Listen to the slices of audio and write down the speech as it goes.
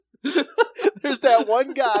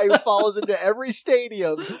one guy who follows into every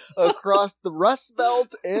stadium across the Rust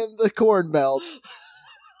Belt and the Corn Belt.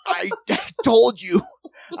 I told you.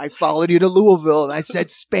 I followed you to Louisville and I said,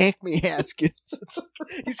 spank me, Haskins. It's like,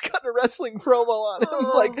 he's got a wrestling promo on him.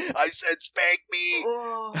 Like, I said, spank me.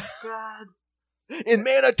 Oh, God. In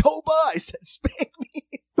Manitoba, I said, spank me.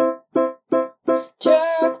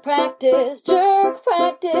 Jerk practice,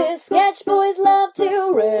 sketch boys love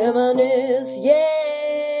to reminisce, yeah.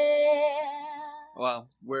 Well,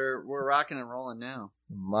 we're rocking and rolling now.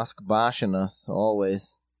 Musk boshing us,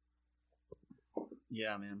 always.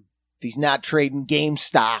 Yeah, man. If he's not trading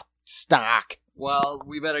GameStop stock. Well,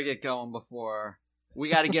 we better get going before... We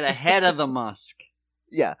got to get ahead of the Musk.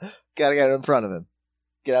 Yeah, gotta get in front of him.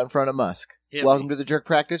 Get out in front of Musk. Welcome to the Jerk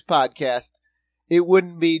Practice Podcast. It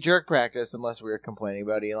wouldn't be Jerk Practice unless we were complaining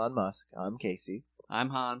about Elon Musk. I'm Casey. I'm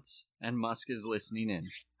Hans, and Musk is listening in.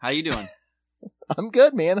 How you doing? I'm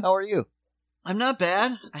good, man. How are you? I'm not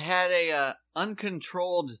bad. I had a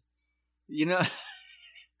uncontrolled,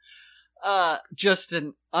 just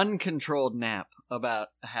an uncontrolled nap about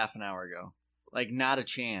a half an hour ago. Like, not a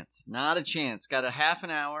chance. Not a chance. Got a half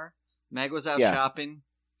an hour. Meg was out shopping,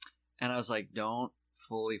 and I was like, don't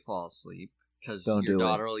fully fall asleep, because your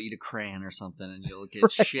daughter will eat a crayon or something, and you'll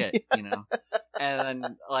get shit, And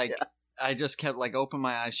then, I just kept, open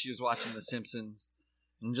my eyes. She was watching The Simpsons.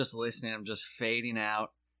 I'm just listening. I'm just fading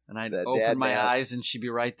out. And I'd open my eyes, and she'd be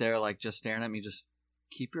right there, just staring at me. Just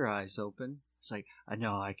keep your eyes open. It's like, I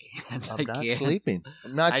know I can't. I'm not sleeping.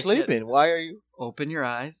 I'm not sleeping. Why are you? Open your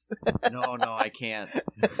eyes. No, I can't.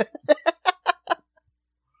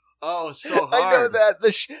 Oh, so hard. I know that.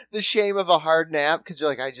 The shame of a hard nap, because you're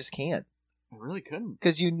like, I just can't. I really couldn't.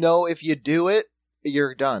 Because if you do it,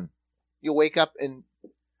 you're done. You'll wake up and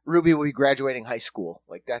Ruby will be graduating high school.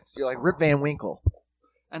 You're like Rip Van Winkle.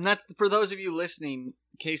 And that's, for those of you listening,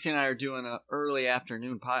 Casey and I are doing an early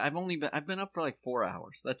afternoon pod. I've been up for 4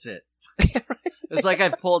 hours. That's it. It's like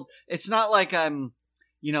it's not like I'm,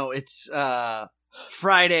 it's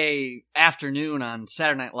Friday afternoon on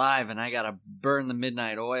Saturday Night Live and I gotta burn the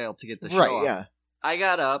midnight oil to get the show right, yeah. I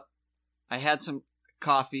got up. I had some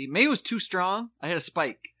coffee. Maybe it was too strong. I had a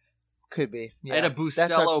spike. Could be. Yeah. I had a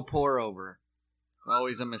Bustelo pour over.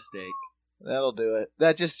 Always a mistake. That'll do it.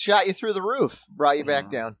 That just shot you through the roof. Brought you back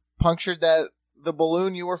down. Punctured the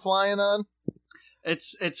balloon you were flying on.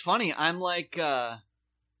 It's funny. I'm like the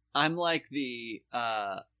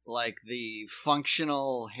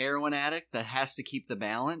functional heroin addict that has to keep the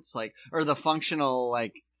balance, or the functional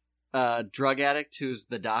drug addict who's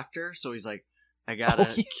the doctor. So he's like, I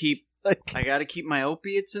gotta keep my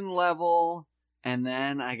opiates in level, and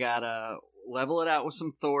then I gotta level it out with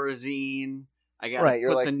some Thorazine. I gotta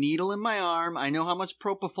put the needle in my arm. I know how much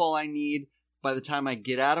propofol I need by the time I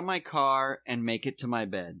get out of my car and make it to my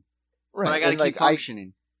bed. Right. But I gotta keep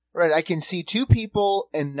functioning. I can see two people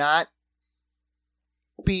and not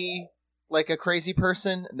be like a crazy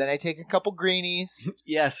person. And then I take a couple greenies.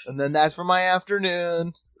 Yes. And then that's for my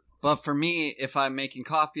afternoon. But for me, if I'm making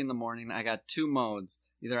coffee in the morning, I got two modes.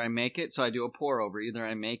 Either I make it, so I do a pour over. Either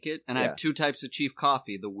I make it, and I have two types of cheap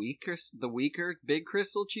coffee: the weaker Big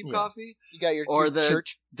Crystal cheap coffee, you got your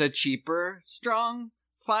the cheaper, strong,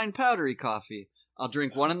 fine powdery coffee. I'll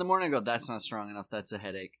drink one in the morning. I go, that's not strong enough. That's a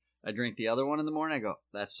headache. I drink the other one in the morning. I go,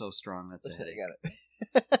 that's so strong. That's a headache. Got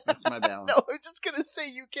it. That's my balance. No, I'm just gonna say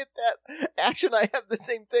you get that action. I have the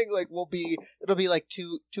same thing. It'll be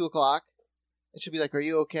 2:00. It should be like, are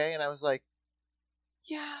you okay? And I was like,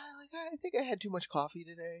 yeah, I think I had too much coffee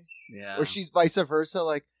today. Yeah. Or she's vice versa,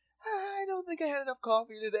 I don't think I had enough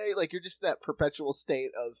coffee today. You're just in that perpetual state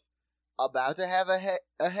of about to have a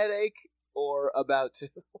headache or about to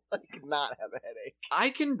not have a headache. I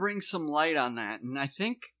can bring some light on that, and I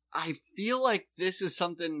feel like this is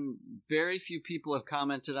something very few people have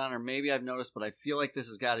commented on, or maybe I've noticed, but I feel like this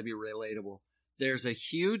has got to be relatable. There's a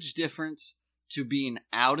huge difference to being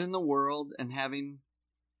out in the world and having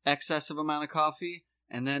excessive amount of coffee,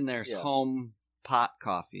 and then there's home pot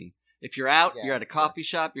coffee. If you're out, you're at a coffee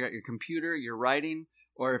shop, you're at your computer, you're writing,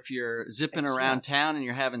 or if you're zipping around town and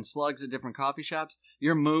you're having slugs at different coffee shops,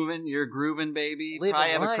 you're moving, you're grooving, baby. Probably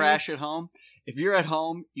have a crash at home. If you're at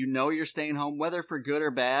home, you're staying home, whether for good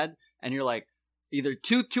or bad, and you're like, either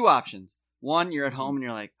two options. One, you're at home and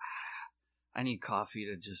you're like, I need coffee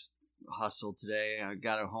to just hustle today. I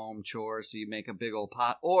got a home chore, so you make a big old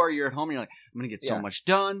pot. Or you're at home and you're like, I'm going to get so much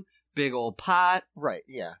done. Big old pot. Right,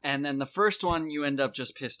 yeah. And then the first one, you end up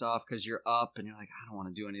just pissed off because you're up and you're like, I don't want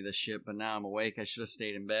to do any of this shit, but now I'm awake. I should have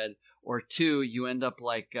stayed in bed. Or two, you end up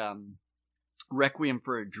like Requiem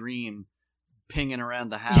for a Dream, pinging around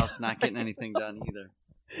the house, not getting anything done either.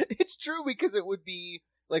 It's true, because it would be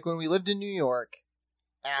like when we lived in New York,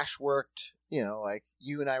 Ash worked, like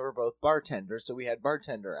you and I were both bartenders, so we had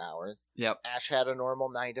bartender hours. Yep. Ash had a normal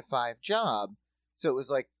 9 to 5 job, so it was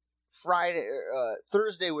like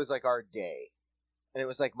Thursday was like our day, and it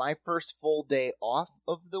was like my first full day off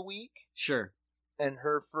of the week. Sure. And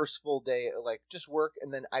her first full day, like just work,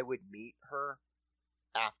 and then I would meet her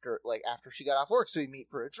after she got off work. So we'd meet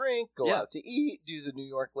for a drink, go out to eat, do the New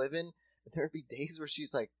York living. And there'd be days where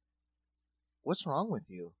she's like, "What's wrong with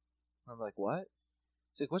you?" I'm like, "What?"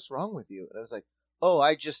 She's like, "What's wrong with you?" And I was like, "Oh,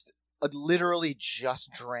 I literally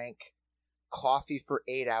just drank coffee for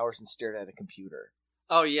 8 hours and stared at a computer."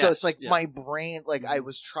 Oh yeah. So it's like my brain, like I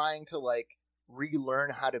was trying to like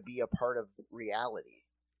relearn how to be a part of reality.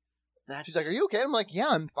 She's like, "Are you okay?" I'm like, "Yeah,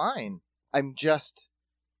 I'm fine. I'm just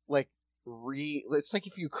like it's like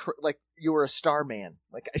if you you were a starman.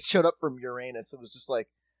 Like I showed up from Uranus. It was just like,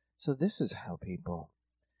 so this is how people.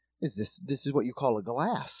 This is what you call a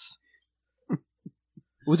glass.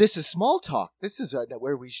 Well, this is small talk. This is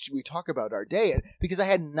where we talk about our day because I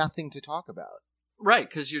had nothing to talk about. Right,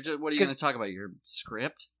 because you're just. What are you going to talk about? Your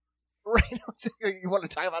script? Right. You want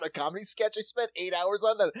to talk about a comedy sketch I spent 8 hours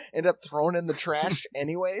on that ended up thrown in the trash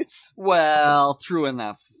anyways? Well, threw in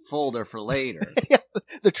that folder for later. Yeah,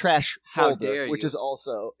 the trash folder, dare you. which is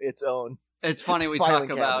also its own. It's funny we filing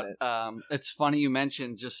talk about. cabinet. It's funny you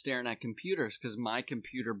mentioned just staring at computers because my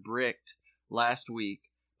computer bricked last week,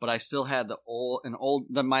 but I still had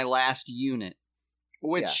my last unit,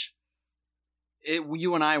 which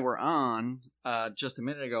you and I were on just a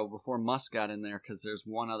minute ago before Musk got in there because there's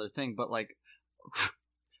one other thing, but like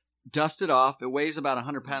dust it off. It weighs about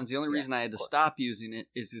 100 pounds. The only reason I had to stop using it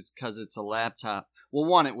is because it's a laptop. Well,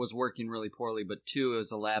 one, it was working really poorly, but two, it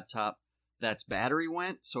was a laptop that's battery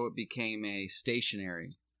went, so it became a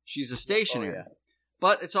stationary. She's a stationary. Oh, yeah.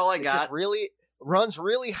 But it's all I got. Just runs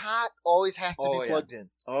really hot, always has to be plugged in.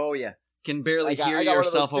 Oh, yeah. Can barely hear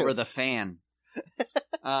yourself over the fan.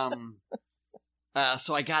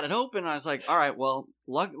 So I got it open, and I was like, all right, well,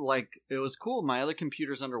 it was cool. My other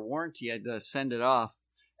computer's under warranty. I had to send it off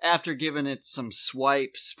after giving it some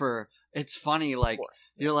swipes for... It's funny, like,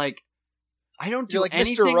 you're like, I don't do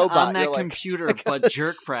anything on that computer but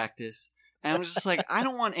jerk practice. And I'm just like, I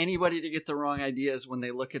don't want anybody to get the wrong ideas when they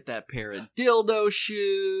look at that pair of dildo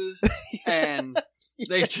shoes. And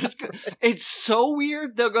they just, it's so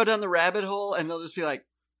weird. They'll go down the rabbit hole and they'll just be like,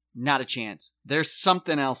 not a chance. There's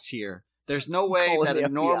something else here. There's no way that a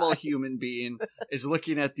normal human being is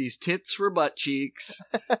looking at these tits for butt cheeks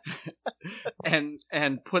and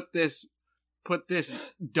put this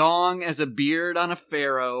dong as a beard on a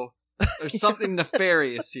pharaoh. There's something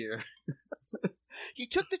nefarious here. He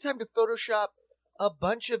took the time to Photoshop a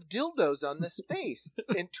bunch of dildos on this face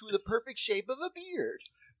into the perfect shape of a beard.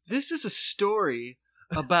 This is a story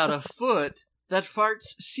about a foot that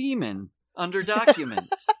farts semen under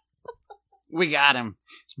documents. We got him.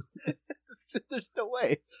 There's no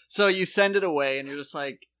way. So you send it away and you're just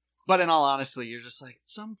like, but in all honesty, you're just like,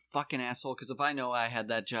 some fucking asshole, because if I know I had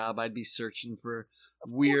that job, I'd be searching for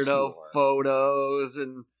weirdo photos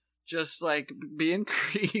and just like being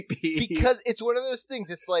creepy. Because it's one of those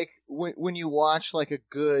things. It's like when you watch like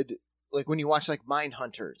when you watch like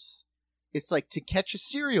Mindhunters, it's like to catch a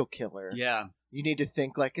serial killer. Yeah, you need to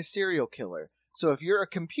think like a serial killer. So if you're a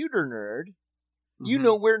computer nerd, you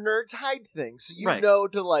know where nerds hide things. So you know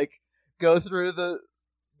to like go through the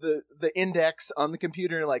index on the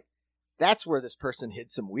computer and like that's where this person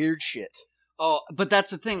hid some weird shit. Oh, but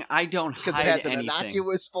that's the thing. I don't hide anything. Because it has an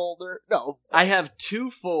innocuous folder. No, I have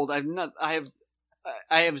two fold. I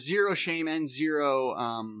have zero shame and zero.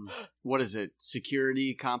 What is it?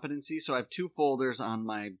 Security competency. So I have two folders on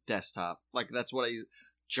my desktop. Like that's what I use.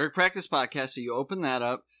 Jerk Practice Podcast. So you open that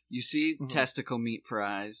up, you see testicle meat for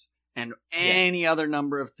eyes, and any other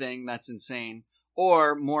number of thing that's insane.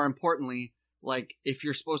 Or more importantly, like if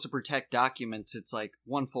you're supposed to protect documents, it's like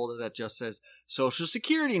one folder that just says social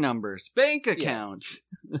security numbers, bank accounts,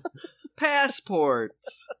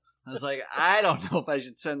 passports. I was like, I don't know if I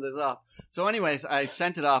should send this off. So anyways, I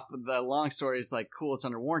sent it off. The long story is like, cool, it's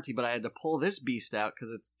under warranty, but I had to pull this beast out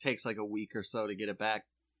because it takes like a week or so to get it back.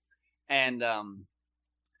 And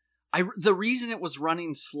the reason it was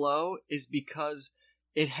running slow is because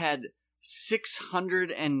it had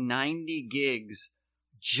 690 gigs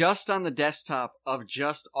just on the desktop of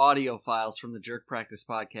just audio files from the Jerk Practice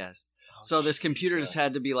Podcast. So this computer just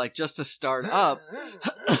had to be like, just to start up.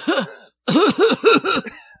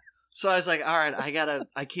 So I was like, all right,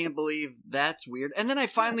 I can't believe that's weird. And then I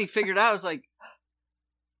finally figured out, I was like,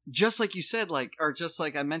 just like you said, like, or just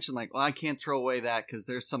like I mentioned, like, well, I can't throw away that because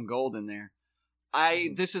there's some gold in there.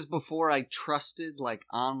 This is before I trusted like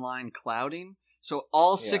online clouding. So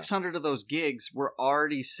all Yeah. 600 of those gigs were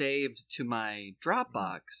already saved to my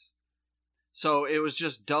Dropbox. So it was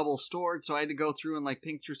just double stored. So I had to go through and like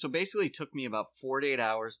ping through. So basically it took me about 4 to 8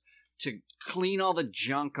 hours to clean all the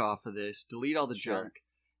junk off of this, delete all the junk,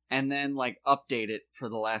 and then like update it for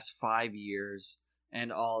the last 5 years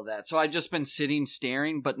and all of that. So I've just been sitting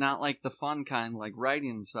staring, but not like the fun kind, like writing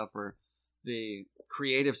and stuff, or the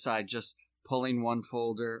creative side, just pulling one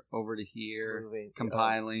folder over to here,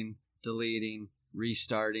 compiling, deleting,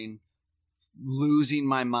 restarting, losing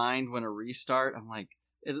my mind when a restart. I'm like,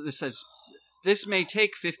 this says this may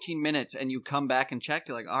take 15 minutes, and you come back and check.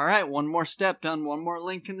 You're like, all right, one more step done, one more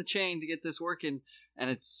link in the chain to get this working, and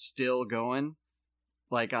it's still going.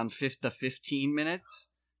 Like on the 15 minutes,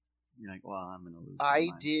 you're like, well, I'm gonna lose. I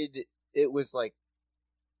did. It was like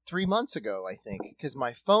 3 months ago, I think, because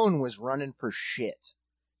my phone was running for shit,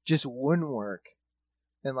 just wouldn't work.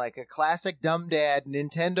 And like a classic dumb dad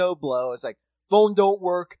Nintendo blow, it's like, phone don't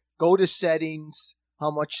work. Go to settings.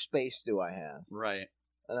 How much space do I have? Right.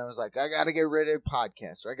 And I was like, I got to get rid of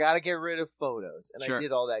podcasts, or I got to get rid of photos. And Sure. I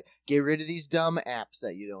did all that. Get rid of these dumb apps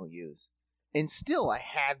that you don't use. And still, I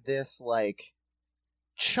had this, like,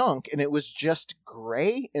 chunk, and it was just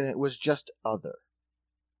gray, and it was just other.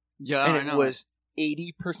 Yeah, and I it know. was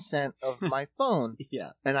 80% of my phone.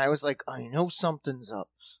 Yeah. And I was like, I know something's up.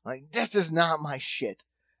 Like, this is not my shit.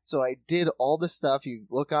 So I did all the stuff. You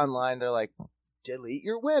look online, they're like, delete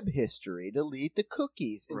your web history, delete the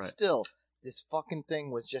cookies. And Right. still, this fucking thing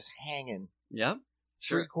was just hanging. Yep.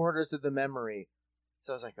 Sure. 3/4 of the memory.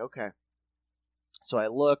 So I was like, okay. So I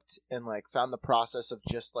looked and like found the process of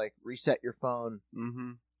just like reset your phone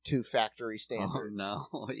Mm-hmm. to factory Oh, standards.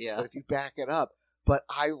 no. Yeah. But if you back it up. But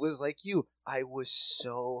I was like you. I was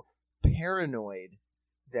so paranoid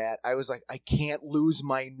that I was like, I can't lose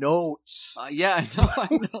my notes. Yeah, I know. I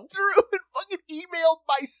know. Through and fucking emailed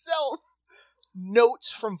myself notes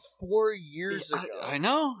from 4 years ago. I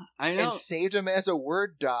know. And saved them as a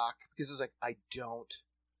Word doc because I was like, I don't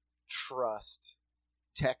trust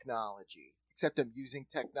technology. Except I'm using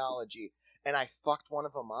technology. And I fucked one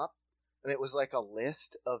of them up. And it was like a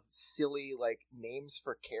list of silly like names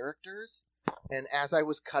for characters. And as I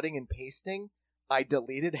was cutting and pasting, I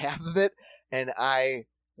deleted half of it. And I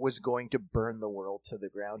was going to burn the world to the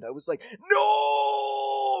ground. I was like, no!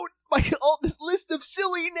 All this list of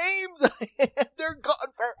silly names I had, they're gone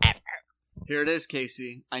forever. Here it is,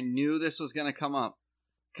 Casey. I knew this was going to come up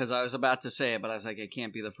because I was about to say it, but I was like, it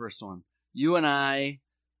can't be the first one. You and I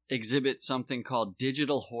exhibit something called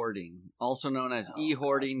digital hoarding, also known as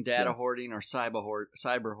e-hoarding, data hoarding, or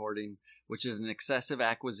cyber hoarding, which is an excessive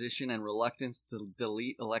acquisition and reluctance to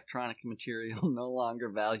delete electronic material no longer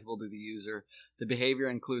valuable to the user. The behavior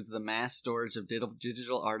includes the mass storage of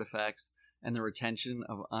digital artifacts and the retention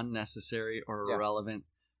of unnecessary or irrelevant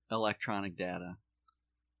electronic data.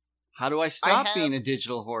 How do I stop being a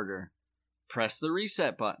digital hoarder? Press the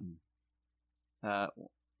reset button.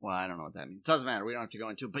 Well, I don't know what that means. It doesn't matter. We don't have to go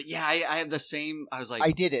into it. But yeah, I have the same. I was like, I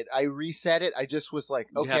did it. I reset it. I just was like,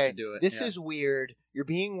 You have okay, to do it, this yeah. is weird. You're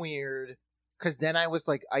being weird. Because then I was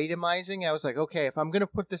like itemizing. I was like, okay, if I'm going to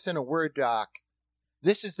put this in a Word doc,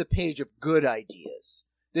 this is the page of good ideas.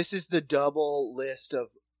 This is the double list of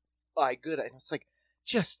good. And it's like,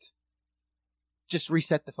 just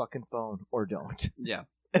reset the fucking phone or don't. yeah.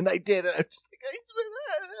 And I did. And I was just like,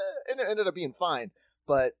 and it ended up being fine.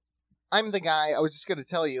 But I'm the guy, I was just going to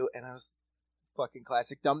tell you, and I was fucking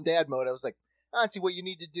classic dumb dad mode. I was like, see what you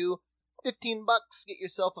need to do. $15, get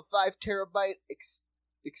yourself a 5 terabyte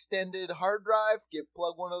extended hard drive,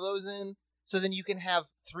 plug one of those in, so then you can have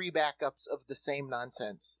 3 backups of the same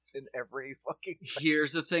nonsense in every fucking...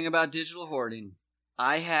 Here's the thing about digital hoarding.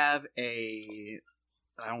 I have I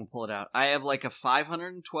don't pull it out. I have like a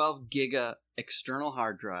 512 giga external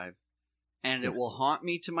hard drive, and it will haunt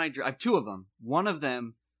me to my drive. I have 2 of them. One of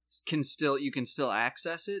them you can still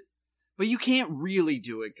access it, but you can't really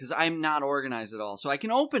do it because I'm not organized at all. So I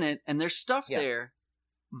can open it, and there's stuff there,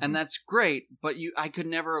 and that's great. But I could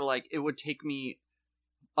never it would take me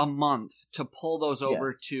a month to pull those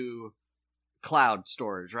over to cloud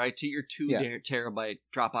storage, right? To your 2 terabyte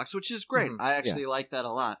Dropbox, which is great. I actually like that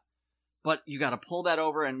a lot. But you got to pull that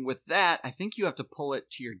over, and with that, I think you have to pull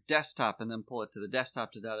it to your desktop and then pull it to the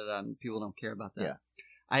desktop to da-da-da, and people don't care about that. Yeah.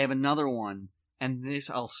 I have another one, and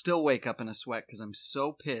this I'll still wake up in a sweat because I'm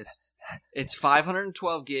so pissed. It's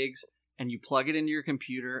 512 gigs, and you plug it into your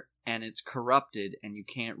computer, and it's corrupted, and you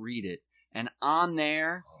can't read it. And on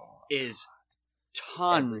there is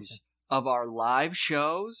tons of our live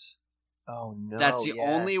shows. Oh, no. That's the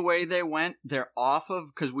only way they went. They're off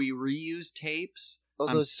of, because we reuse tapes.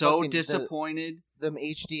 I'm so disappointed. them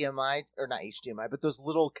HDMI or not HDMI, but those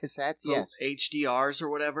little cassettes. Little Yes, HDRs or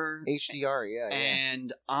whatever. HDR. Yeah.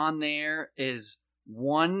 And on there is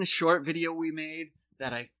one short video we made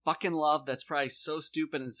that I fucking love. That's probably so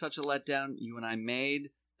stupid and such a letdown. You and I made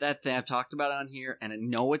that thing. I've talked about it on here, and I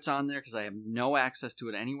know it's on there because I have no access to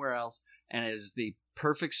it anywhere else. And it is the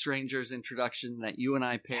Perfect Strangers introduction that you and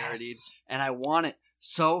I parodied. Yes. And I want it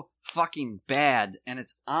so fucking bad. And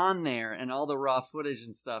it's on there and all the raw footage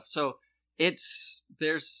and stuff. So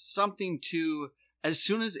there's something to, as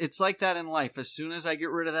soon as, it's like that in life. As soon as I get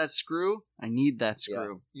rid of that screw, I need that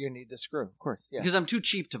screw. Yeah, you need the screw, of course. Yeah. Because I'm too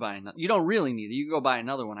cheap to buy another. You don't really need it. You can go buy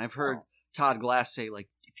another one. I've heard Todd Glass say, like,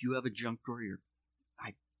 if you have a junk drawer,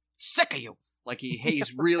 I'm sick of you. Like,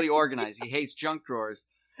 he's really organized. He hates junk drawers.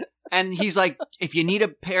 And he's like, if you need a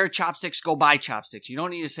pair of chopsticks, go buy chopsticks. You don't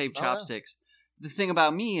need to save chopsticks. The thing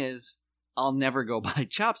about me is, I'll never go buy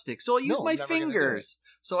chopsticks. So I'll use my fingers.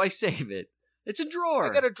 So I save it. It's a drawer.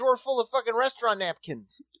 I got a drawer full of fucking restaurant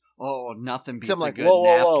napkins. Oh, nothing beats I'm like, a good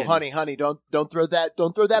whoa, napkin. honey, don't throw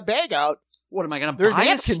that bag out. What am I going to There's buy? A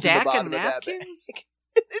napkins stack in the of bottom of that napkins? bag.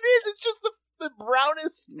 It is. It's just the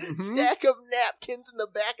brownest Mhm. stack of napkins in the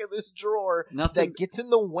back of this drawer Nothing. that gets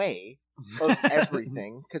in the way of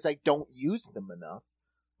everything because I don't use them enough.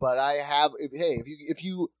 But I have. If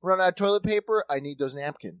you run out of toilet paper, I need those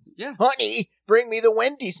napkins. Yeah. Honey, bring me the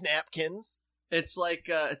Wendy's napkins. It's like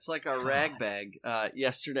a rag bag.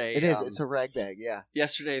 Yesterday, It is. It's a rag bag. Yeah.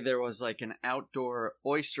 Yesterday there was like an outdoor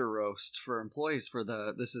oyster roast for employees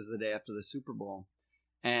this is the day after the Super Bowl.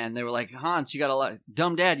 And they were like, Hans, you got a lot,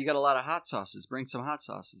 dumb dad, you got a lot of hot sauces. Bring some hot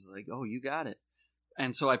sauces. Like, oh, you got it.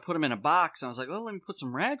 And so I put them in a box. And I was like, well, let me put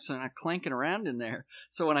some rags so they're not clanking around in there.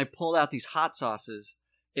 So when I pulled out these hot sauces,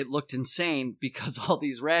 it looked insane because all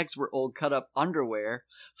these rags were old cut up underwear.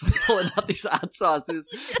 So I'm pulling out these hot sauces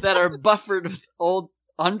that are buffered with old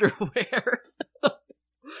underwear.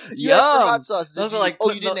 You asked for hot sauces. Those are like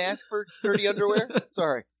you didn't ask for dirty underwear?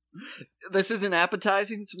 Sorry. This isn't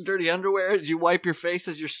appetizing, some dirty underwear as you wipe your face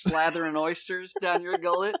as you're slathering oysters down your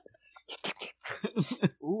gullet.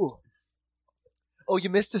 Ooh. Oh, you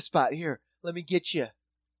missed a spot. Here, let me get you.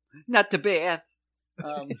 Not the bath.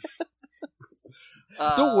 Don't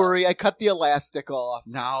worry, I cut the elastic off.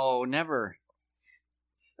 No, never.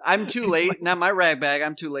 I'm too late. Now, my rag bag,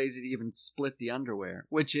 I'm too lazy to even split the underwear,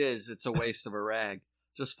 it's a waste of a rag.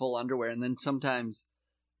 Just full underwear. And then sometimes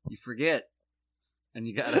you forget. And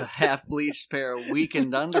you got a half-bleached pair of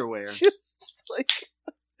weakened underwear. Just like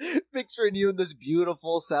picturing you in this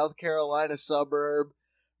beautiful South Carolina suburb.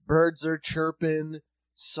 Birds are chirping.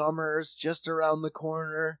 Summer's just around the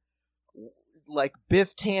corner. Like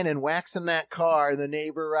Biff Tannen waxing that car, and the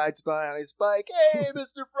neighbor rides by on his bike. Hey,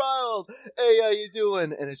 Mr. Freild. Hey, how you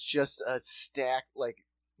doing? And it's just a stack, like,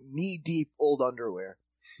 knee-deep old underwear.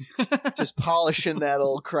 Just polishing that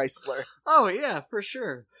old Chrysler. Oh, yeah, for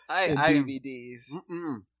sure. And DVDs.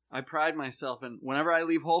 I pride myself in whenever I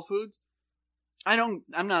leave Whole Foods. I'm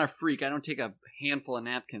not a freak. I don't take a handful of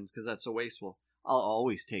napkins because that's so wasteful. I'll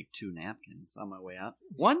always take 2 napkins on my way out.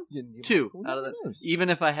 1, 2 out of even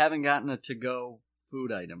if I haven't gotten a to-go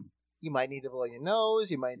food item. You might need to blow your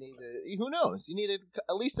nose. You might need to. Who knows? You need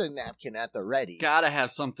at least a napkin at the ready. Gotta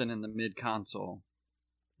have something in the mid console.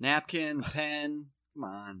 Napkin, pen. Come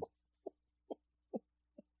on.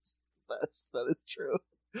 That is true.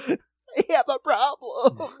 I have a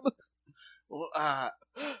problem.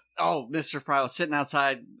 Mr. Fry was sitting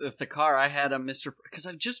outside with the car. I had a because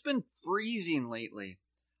I've just been freezing lately.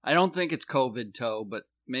 I don't think it's COVID toe, but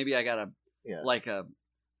maybe I got a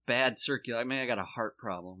bad circulation. Maybe I got a heart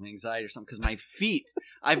problem, anxiety or something. Because my feet,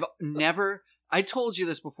 I told you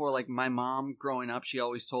this before. Like my mom growing up, she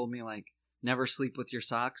always told me like, never sleep with your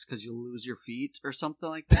socks because you'll lose your feet or something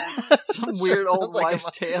like that. Some weird old wives'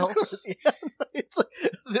 tale. Yeah. It's like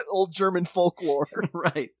the old German folklore.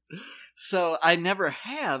 Right. So I never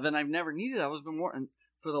have, and I've never needed it.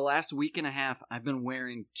 For the last week and a half, I've been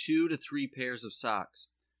wearing 2 to 3 pairs of socks.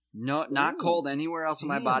 No, not cold anywhere else in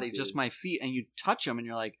my body, dude. Just my feet. And you touch them and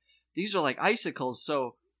you're like, these are like icicles.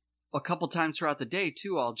 So a couple times throughout the day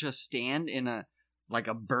too, I'll just stand in a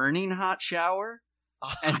burning hot shower.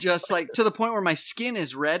 And just like to the point where my skin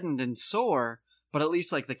is reddened and sore, but at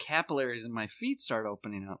least like the capillaries in my feet start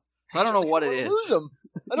opening up. So I don't know what it is. Lose them.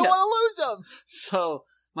 I don't want to lose them. So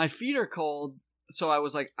my feet are cold. So I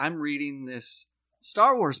was like, I'm reading this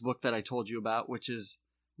Star Wars book that I told you about, which is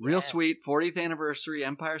real sweet. 40th anniversary,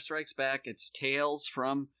 Empire Strikes Back. It's tales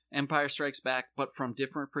from Empire Strikes Back, but from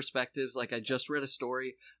different perspectives. Like I just read a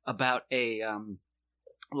story about a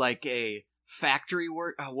factory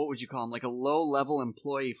work, what would you call him? Like a low-level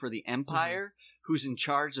employee for the Empire who's in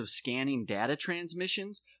charge of scanning data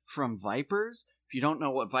transmissions from Vipers If you don't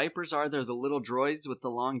know what Vipers are, they're the little droids with the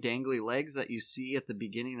long dangly legs that you see at the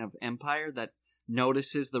beginning of Empire that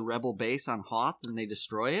notices the rebel base on Hoth and they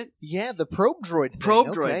destroy it. Yeah, the probe droid thing. Probe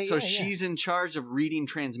Okay, droid. So yeah, she's in charge of reading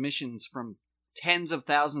transmissions from tens of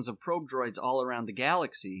thousands of probe droids all around the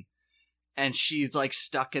galaxy. And she's like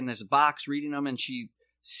stuck in this box reading them, and she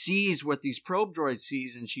sees what these probe droids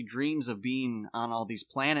sees, and she dreams of being on all these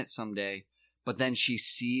planets someday. But then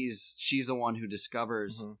she's the one who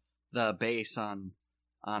discovers the base on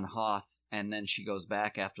Hoth, and then she goes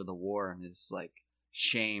back after the war and is like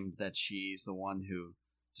shamed that she's the one who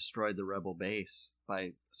destroyed the rebel base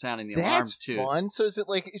by sounding the alarms too. That's fun. So is it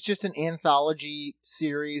like it's just an anthology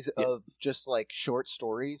series of just like short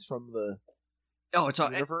stories from the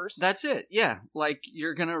universe? That's it. Yeah, like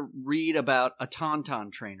you're gonna read about a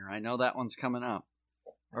Tauntaun trainer. I know that one's coming up,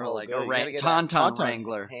 or like a Tauntaun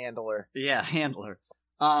wrangler, handler. Yeah, handler.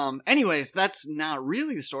 Anyways, that's not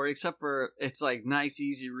really the story, except for it's like nice,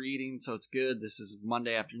 easy reading, so it's good. This is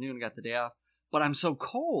Monday afternoon, got the day off, but I'm so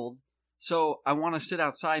cold, so I want to sit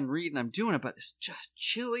outside and read, and I'm doing it, but it's just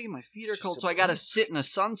chilly. My feet are cold, so I got to sit in a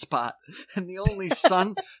sunspot, and the only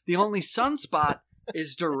sunspot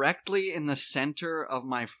is directly in the center of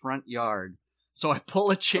my front yard. So I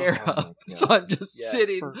pull a chair up, so I'm just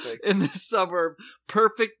sitting in the suburb,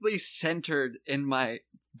 perfectly centered in my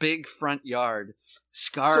big front yard.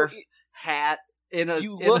 Scarf, hat, in a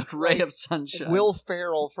ray of sunshine. Will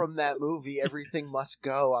Ferrell from that movie, Everything Must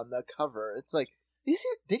Go, on the cover. It's like,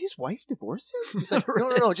 did his wife divorce him? He's like,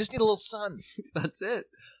 no, just need a little sun. That's it.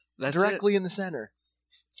 That's directly in the center.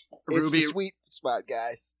 Ruby, it's the sweet spot,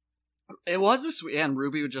 guys. It was a sweet, and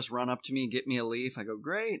Ruby would just run up to me and get me a leaf. I go,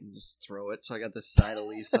 great, and just throw it. So I got this side of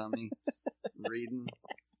leaves on me, reading.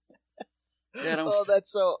 Yeah,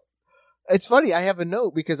 that's so. It's funny. I have a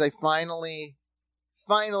note because I finally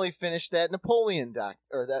finished that Napoleon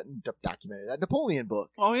documentary, that Napoleon book.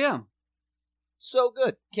 Oh yeah, so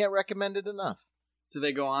good. Can't recommend it enough. Do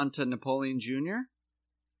they go on to Napoleon Jr.?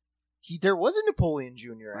 There was a Napoleon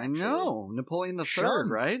Jr. Actually. I know, Napoleon the Third,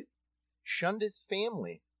 right? Shunned his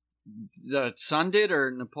family. The son did,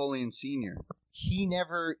 or Napoleon Sr.? He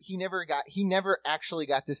never actually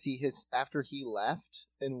got to see his, after he left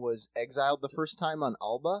and was exiled the first time on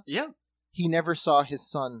Alba. Yeah. He never saw his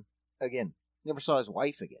son again. Never saw his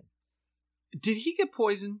wife again. Did he get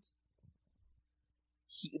poisoned?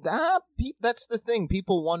 That's the thing.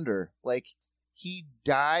 People wonder. Like, he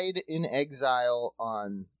died in exile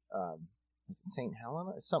on, is it St.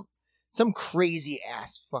 Helena? Some crazy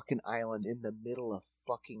ass fucking island in the middle of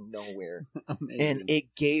fucking nowhere. And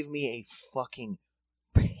it gave me a fucking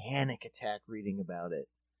panic attack reading about it.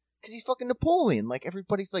 Because he's fucking Napoleon. Like,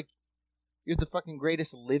 everybody's like, you're the fucking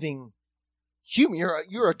greatest living human.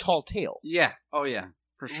 You're a tall tale. Yeah. Oh, yeah.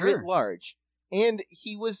 For sure. Writ large. And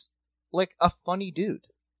he was, like, a funny dude.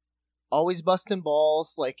 Always busting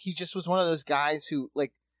balls. Like, he just was one of those guys who,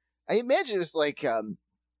 like, I imagine it was like,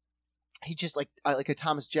 he just like a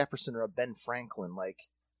Thomas Jefferson or a Ben Franklin. Like,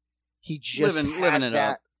 he just living it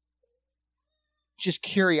up. Just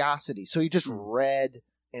curiosity. So he just read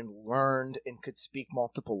and learned and could speak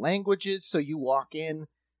multiple languages. So you walk in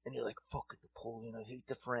and you're like, fucking Napoleon, I hate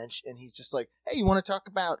the French. And he's just like, hey, you want to talk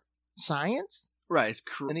about science? Right.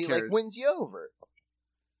 And he like wins you over.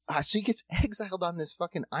 So he gets exiled on this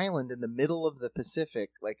fucking island in the middle of the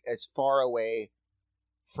Pacific, like as far away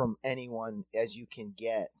from anyone as you can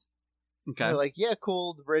get. Okay. And they're like, yeah,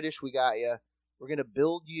 cool, the British, we got you. We're going to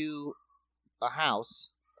build you a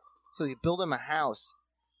house. So you build him a house,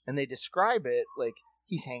 and they describe it like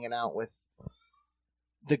he's hanging out with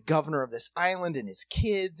the governor of this island and his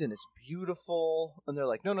kids, and it's beautiful. And they're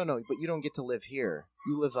like, no, but you don't get to live here.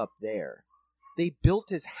 You live up there. They built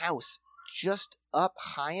his house just up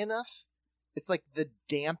high enough. It's like the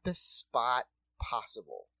dampest spot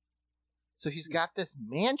possible. So he's got this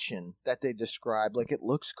mansion that they describe, like it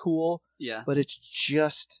looks cool, yeah, but it's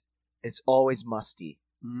always musty.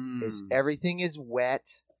 Everything is wet,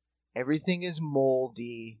 everything is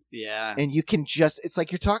moldy, yeah, and you can it's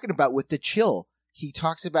like you're talking about with the chill. He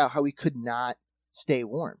talks about how he could not stay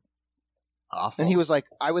warm. Awful. And he was like,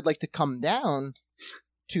 I would like to come down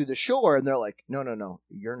to the shore, and they're like, no,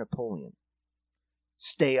 you're Napoleon.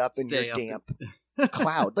 Stay up in your damp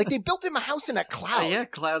cloud. Like, they built him a house in a cloud. Yeah,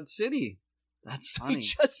 Cloud City. That's funny.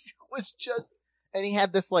 He and he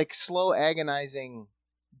had this like slow, agonizing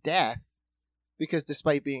death because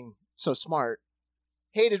despite being so smart,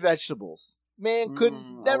 hated vegetables. Man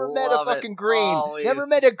never met a fucking green. Always. Never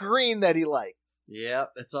met a green that he liked. Yeah,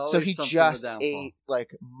 it's always so he something just ate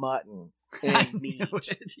like mutton and meat.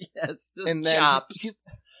 Yes, just and then chopped.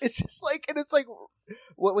 It's just like, and it's like,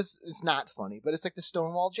 it's not funny, but it's like the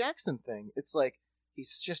Stonewall Jackson thing. It's like,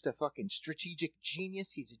 he's just a fucking strategic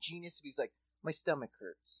genius. He's a genius. He's like, my stomach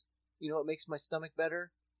hurts. You know what makes my stomach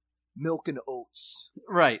better? Milk and oats.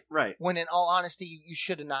 Right. When in all honesty, you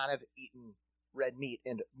should not have eaten red meat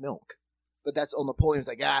and milk. But that's all Napoleon's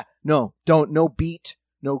like, no beet,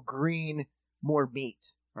 no green, more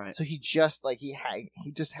meat. Right. So he just like he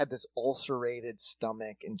had this ulcerated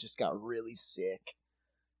stomach and just got really sick,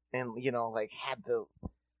 and like had the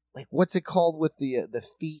what's it called with the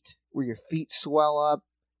feet where your feet swell up?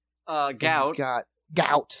 Gout. Got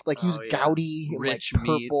gout. Like he was gouty and rich like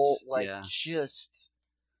purple, meats. just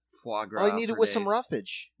foie gras. All he needed was days. some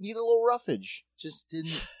roughage. Needed a little roughage. Just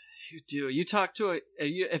didn't. You do. You talk to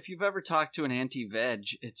if you've ever talked to an anti-veg,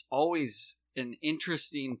 it's always an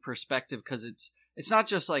interesting perspective because it's not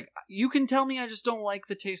just like, you can tell me I just don't like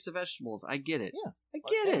the taste of vegetables. I get it. Yeah. I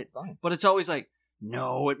get it. Fine. But it's always like,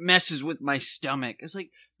 no, it messes with my stomach. It's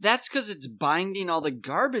like, that's because it's binding all the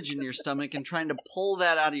garbage in your stomach and trying to pull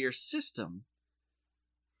that out of your system.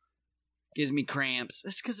 Gives me cramps.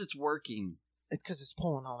 That's because it's working. It's because it's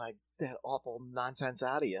pulling all that awful nonsense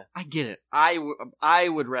out of you. I get it. I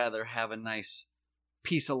would rather have a nice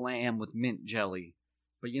piece of lamb with mint jelly.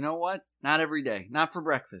 But you know what? Not every day. Not for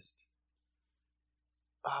breakfast.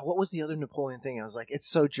 What was the other Napoleon thing? I was like, it's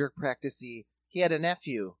so jerk practice-y. He had a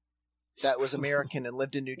nephew that was American and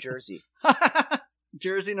lived in New Jersey.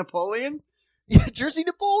 Jersey Napoleon? Yeah, Jersey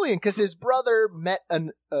Napoleon, because his brother met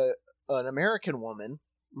an American woman.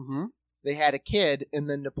 Mm-hmm. They had a kid, and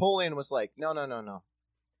then Napoleon was like, no.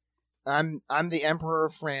 I'm the Emperor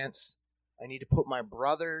of France. I need to put my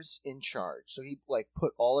brothers in charge. So he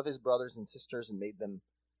put all of his brothers and sisters and made them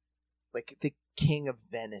like the king of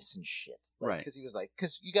Venice and shit. Right. Because he was like,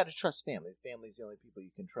 because you got to trust family. Family's the only people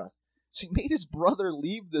you can trust. So he made his brother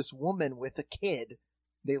leave this woman with a kid.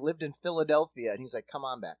 They lived in Philadelphia, and he's like, come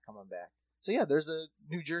on back. So yeah, there's a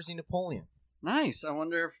New Jersey Napoleon. Nice. I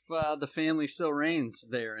wonder if the family still reigns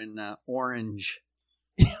there in Orange.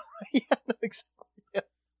 Yeah, no, exactly. Yeah.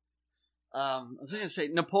 I was going to say,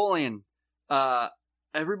 Napoleon.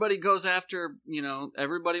 Everybody goes after,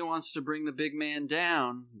 everybody wants to bring the big man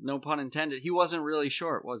down. No pun intended. He wasn't really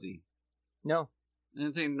short, was he? No.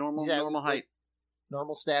 Anything normal height.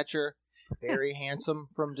 Normal stature. Very handsome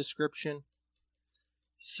from description.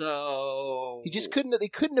 So he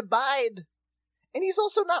couldn't abide. And he's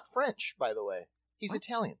also not French, by the way. He's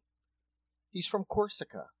Italian. He's from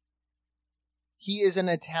Corsica. He is an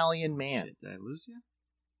Italian man. Did I lose you?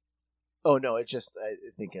 Oh, no, I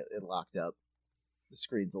think it locked up. The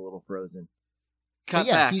screen's a little frozen. Cut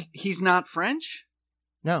back. He's not French?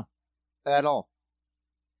 No, at all.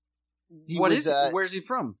 Where's he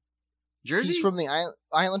from? Jersey? He's from the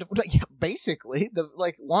island of, basically,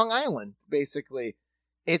 Long Island, basically.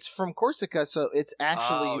 It's from Corsica, so it's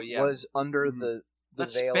actually was under the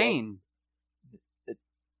That's veil Spain.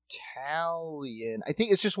 Italian. I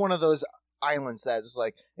think it's just one of those islands that is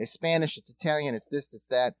like, it's Spanish, it's Italian, it's this, it's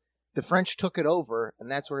that. The French took it over, and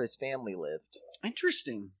that's where his family lived.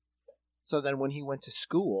 Interesting. So then when he went to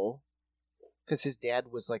school, because his dad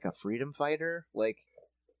was like a freedom fighter,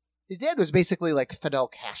 his dad was basically like Fidel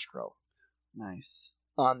Castro. Nice.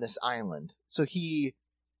 On this island. So they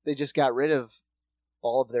just got rid of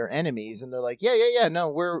all of their enemies, and they're like, yeah, no,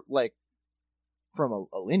 we're like from a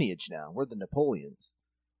lineage now. We're the Napoleons.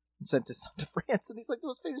 And sent his son to France, and he's like the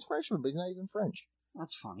most famous Frenchman, but he's not even French.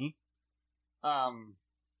 That's funny. I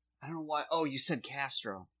don't know why. Oh, you said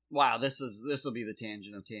Castro. Wow, this will be the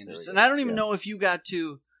tangent of tangents. And I don't even know if you got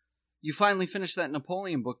to. You finally finished that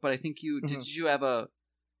Napoleon book, but I think you did. You have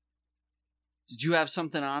Did you have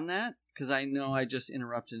something on that? Because I know I just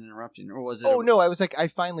interrupted, or was it? Oh no, I was like, I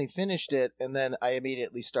finally finished it, and then I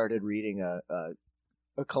immediately started reading a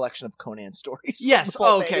collection of Conan stories. Yes.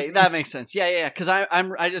 Okay, magazines. That makes sense. Yeah. Because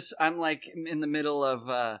I'm like in the middle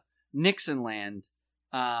of Nixon Land.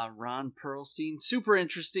 Ron Perlstein, super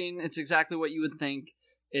interesting. It's exactly what you would think.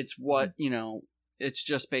 It's what it's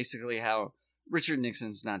just basically how Richard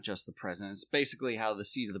Nixon's not just the president. It's basically how the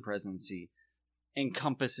seat of the presidency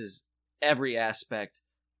encompasses every aspect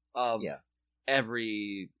of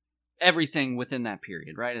everything within that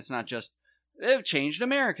period, right? It's not just it changed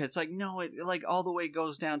America. It's like, no, it like all the way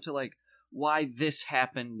goes down to like why this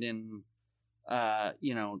happened in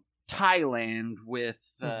Thailand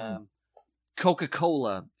with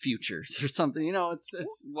Coca-Cola futures or something. It's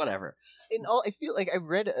whatever. And I feel like I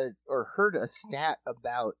read or heard a stat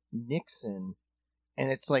about Nixon,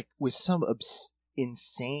 and it's like with some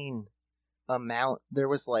insane amount. There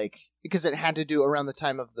was like, because it had to do around the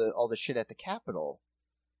time of all the shit at the Capitol.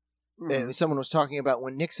 And someone was talking about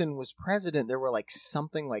when Nixon was president, there were like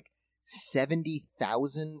something like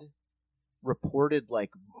 70,000 reported like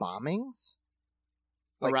bombings,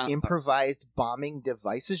 like improvised bombing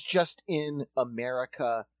devices just in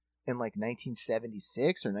America in like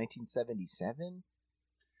 1976 or 1977.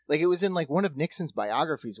 Like it was in like one of Nixon's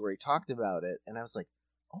biographies where he talked about it, and I was like,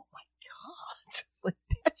 "Oh my god, like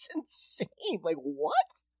that's insane! Like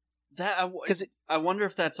what?" I wonder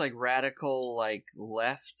if that's like radical, like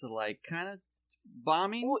left, like kind of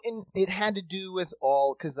bombing. Well, and it had to do with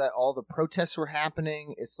because all the protests were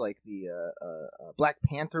happening. It's like the Black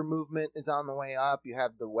Panther movement is on the way up. You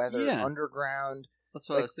have the Weather Underground. That's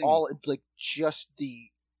what like, I was thinking. Like just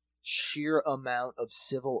the sheer amount of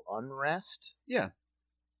civil unrest. Yeah,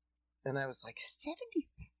 and I was like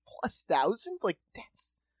 70,000. Like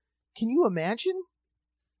that's. Can you imagine?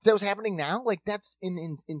 If that was happening now, like that's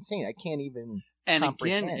insane. I can't even. And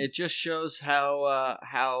comprehend. again, it just shows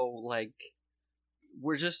how like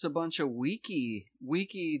we're just a bunch of weaky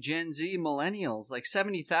Gen Z millennials. Like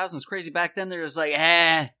 70,000 is crazy. Back then, there was like,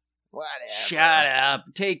 whatever. Shut up,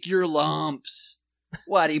 take your lumps.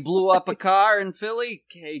 What? He blew up a car in Philly?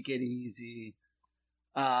 Take it easy.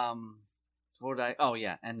 What did I? Oh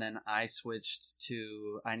yeah, and then I switched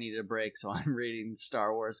to I needed a break, so I'm reading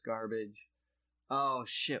Star Wars garbage. Oh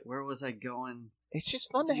shit, where was I going? It's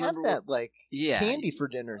just fun to have that, like, candy for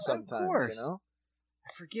dinner sometimes, you know?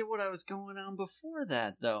 I forget what I was going on before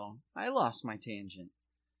that, though. I lost my tangent.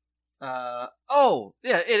 Oh,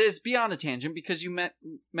 yeah, it is beyond a tangent, because you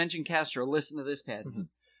mentioned Castro. Listen to this, Ted. Mm-hmm.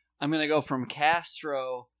 I'm going to go from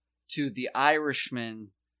Castro to The Irishman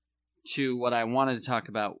to what I wanted to talk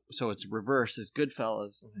about, so it's reverse, is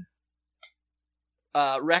Goodfellas.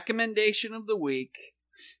 Mm-hmm. Recommendation of the week.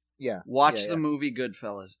 Yeah. Watch the movie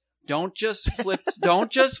Goodfellas. Don't just flip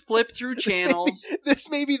through channels. This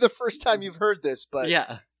may be the first time you've heard this, but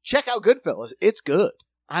yeah, check out Goodfellas. It's good.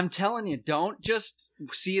 I'm telling you, don't just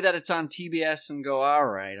see that it's on TBS and go, all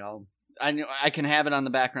right, I can have it on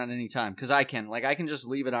the background anytime, because I can just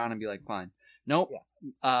leave it on and be like, fine. Nope.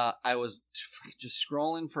 Yeah. I was just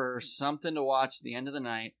scrolling for something to watch at the end of the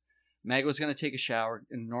night. Meg was going to take a shower,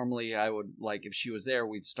 and normally I would, like, if she was there,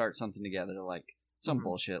 we'd start something together, like some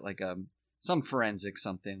bullshit, like some forensic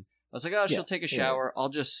something. I was like, oh, she'll take a shower. Yeah. I'll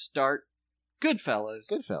just start Goodfellas.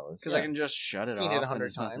 Because I can just shut it off. Seen it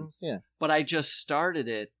 100 times, yeah. But I just started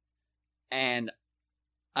it, and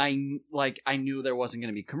I knew there wasn't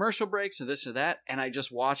going to be commercial breaks or this or that, and I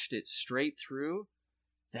just watched it straight through.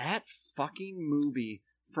 That fucking movie,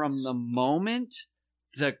 from the moment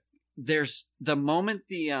the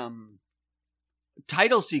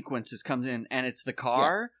title sequences comes in, and it's the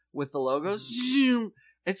car with the logos, zoom.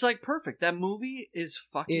 It's like perfect. That movie is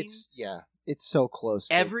fucking... It's so close.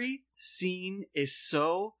 Every scene is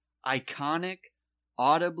so iconic,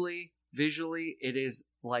 audibly, visually. It is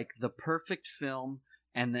like the perfect film.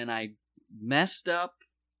 And then I messed up,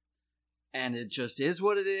 and it just is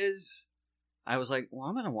what it is. I was like, well,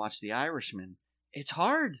 I'm going to watch The Irishman. It's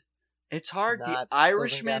hard. The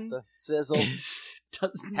Irishman... The sizzle.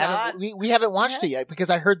 Does not... We haven't watched it yet,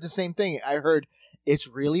 because I heard the same thing. I heard it's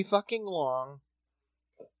really fucking long.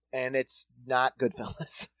 And it's not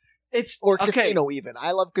Goodfellas. Or Casino even.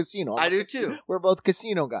 I love Casino. I do too. We're both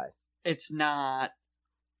Casino guys. It's not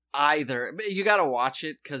either. You gotta watch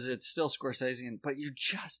it because it's still Scorsese, but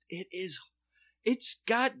it's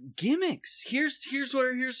got gimmicks. Here's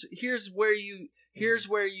where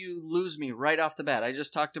you lose me right off the bat. I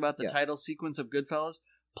just talked about the title sequence of Goodfellas.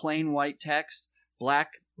 Plain white text,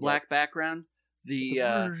 black background,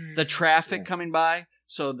 the traffic coming by.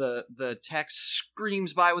 So the text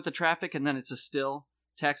screams by with the traffic, and then it's a still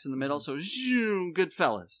text in the middle. So,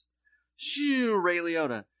 Goodfellas. Ray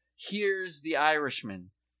Liotta. Here's The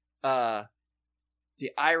Irishman. The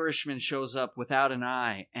Irishman shows up without an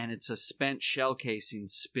eye, and it's a spent shell casing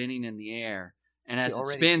spinning in the air. And as it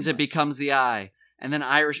spins, it becomes the eye. And then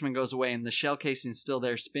Irishman goes away, and the shell casing's still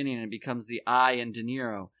there spinning, and it becomes the eye and De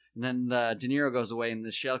Niro. And then the De Niro goes away, and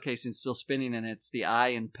the shell casing's still spinning, and it's the eye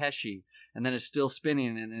and Pesci. And then it's still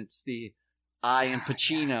spinning, and it's the eye and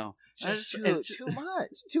Pacino. Too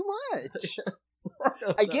much.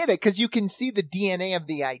 I get it, because you can see the DNA of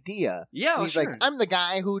the idea. Yeah, he's like, I'm the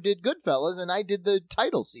guy who did Goodfellas, and I did the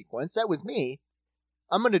title sequence. That was me.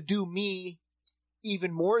 I'm going to do me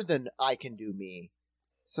even more than I can do me.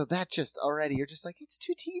 So that just already, you're just like, it's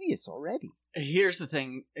too tedious already. Here's the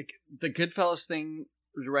thing. The Goodfellas thing,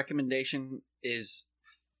 the recommendation is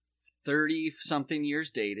 30-something years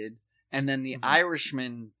dated. And then the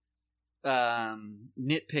Irishman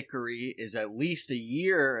nitpickery is at least a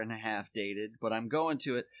year and a half dated, but I'm going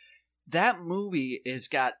to it. that movie has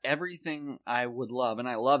got everything I would love, and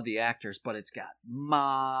I love the actors, but it's got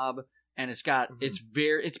mob, and it's got it's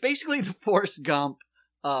basically the Forrest Gump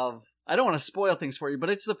of. I don't want to spoil things for you, but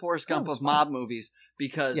it's the Forrest Gump of mob movies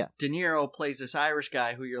because De Niro plays this Irish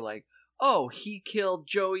guy who you're like, oh, he killed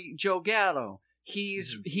Joe Gatto.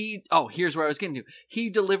 Here's where I was getting to. He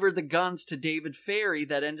delivered the guns to David Ferry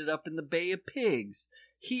that ended up in the Bay of Pigs.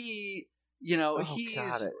 He's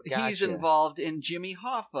involved in Jimmy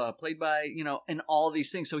Hoffa, played by, and all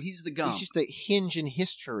these things. So he's the Gump. He's just a hinge in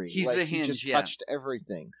history. He's the hinge, he just touched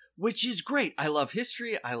everything. Which is great. I love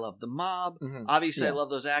history. I love the mob. Obviously, I love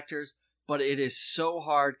those actors. But it is so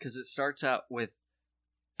hard because it starts out with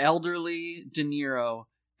elderly De Niro,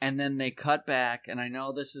 and then they cut back, and I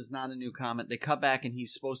know this is not a new comment, they cut back and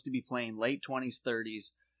he's supposed to be playing late 20s,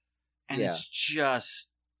 30s, and it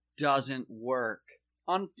just doesn't work.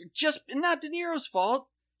 Not De Niro's fault.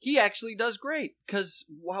 He actually does great, because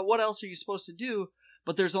what else are you supposed to do?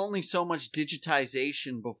 But there's only so much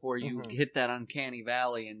digitization before you hit that uncanny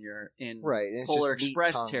valley and you're in Polar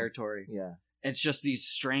Express territory. Yeah. It's just these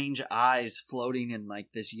strange eyes floating in like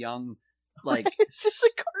this young, like it's just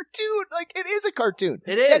a cartoon. Like it is a cartoon.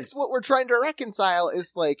 It is. That's what we're trying to reconcile.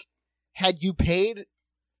 Is like, had you paid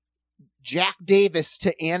Jack Davis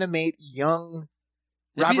to animate young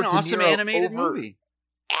Robert De Niro animated over movie.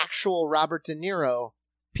 Actual Robert De Niro,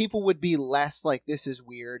 people would be less like this is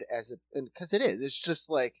weird because it is. It's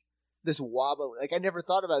just like this wobble. Like I never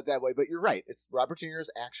thought about it that way, but you're right. It's Robert De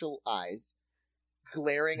Niro's actual eyes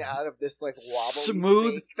glaring out of this like wobbly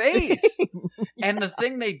smooth face. And the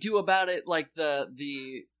thing they do about it, like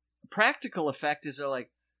the practical effect is they're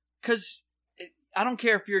like, because I don't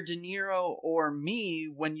care if you're De Niro or me,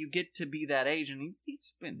 when you get to be that age, and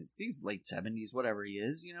he's late 70s, whatever he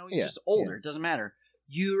is, he's just older. It doesn't matter.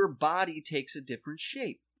 Your body takes a different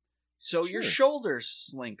shape. So your shoulders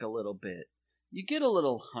slink a little bit. You get a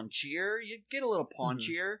little hunchier. You get a little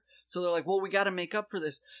paunchier. So they're like, well, we got to make up for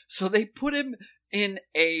this. So they put him in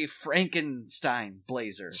a Frankenstein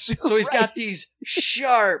blazer. So he's got these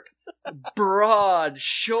sharp, broad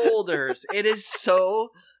shoulders. It is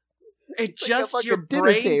so... It's just like your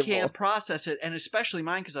brain can't process it. And especially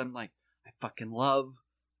mine, because I'm like, I fucking love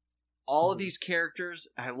all of these characters.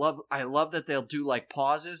 I love that they'll do like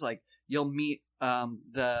pauses. Like you'll meet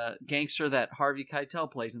the gangster that Harvey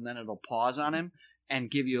Keitel plays, and then it'll pause on him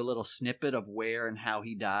and give you a little snippet of where and how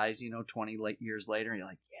he dies, 20 years later. And you're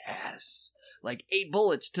like, yes. Like 8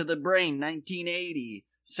 bullets to the brain, 1980,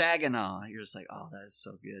 Saginaw. You're just like, oh, that is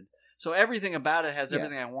so good. So everything about it has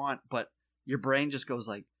everything I want, but your brain just goes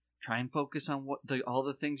like, try and focus on all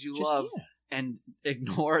the things you love and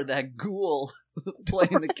ignore that ghoul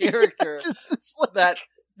playing the character. Just this, like,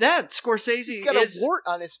 that Scorsese he's got a wart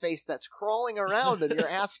on his face that's crawling around, and you're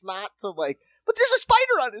asked not to like. But there's a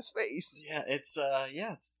spider on his face. Yeah, it's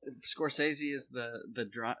Scorsese is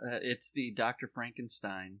it's the Dr.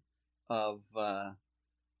 Frankenstein of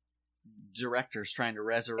directors trying to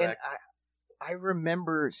resurrect. And I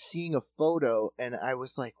remember seeing a photo, and I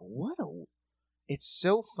was like, it's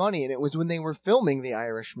so funny. And it was when they were filming The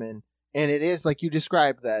Irishman, and it is like you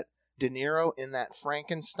described, that De Niro in that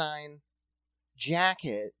Frankenstein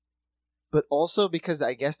jacket, but also because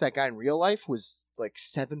I guess that guy in real life was like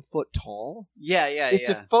 7 foot tall. Yeah. It's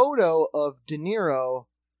a photo of De Niro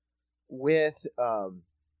with Al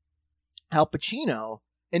Pacino,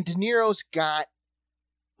 and De Niro's got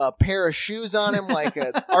a pair of shoes on him like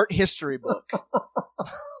an art history book.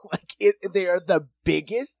 They are the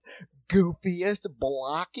biggest, goofiest,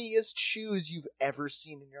 blockiest shoes you've ever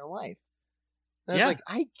seen in your life. And I was like,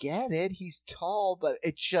 I get it. He's tall, but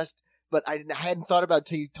but I hadn't thought about it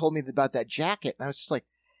until you told me about that jacket. And I was just like,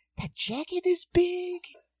 that jacket is big.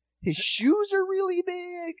 His shoes are really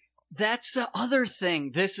big. That's the other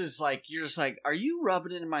thing. This is like, you're just like, are you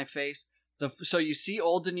rubbing it in my face? So you see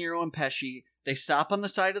old De Niro and Pesci. They stop on the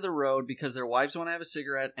side of the road because their wives want to have a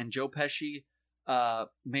cigarette, and Joe Pesci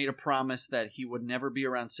made a promise that he would never be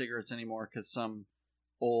around cigarettes anymore because some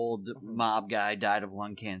old mob guy died of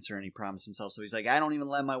lung cancer, and he promised himself. So he's like, I don't even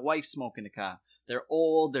let my wife smoke in the car. They're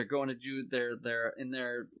old. They're going to do. They're in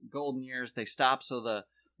their golden years. They stop so the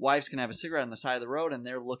wives can have a cigarette on the side of the road, and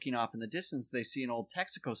they're looking off in the distance. They see an old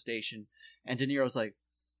Texaco station, and De Niro's like,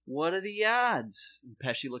 what are the odds? And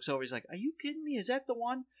Pesci looks over. He's like, are you kidding me? Is that the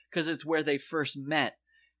one? Because it's where they first met.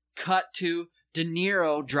 Cut to De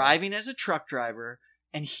Niro driving as a truck driver,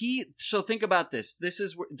 and so think about this. This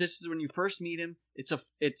is when you first meet him.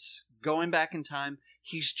 It's going back in time.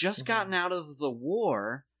 He's just gotten out of the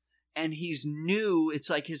war, and he's new. It's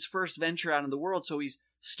like his first venture out in the world. So he's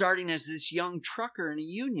starting as this young trucker in a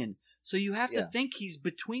union. So you have to think he's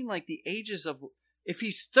between like the ages of If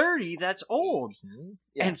he's 30, that's old. 18?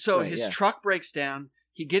 Yeah, and so right, his yeah. truck breaks down.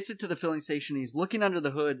 He gets it to the filling station. He's looking under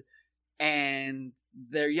the hood, and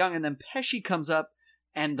they're young. And then Pesci comes up,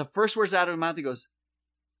 and the first words out of his mouth, he goes,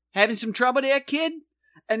 "Having some trouble there, kid?"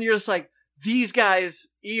 And you're just like, these guys,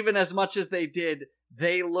 even as much as they did,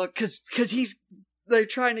 they look, because they're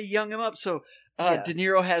trying to young him up. So De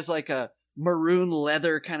Niro has like a maroon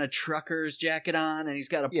leather kind of trucker's jacket on, and he's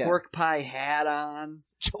got a pork pie hat on.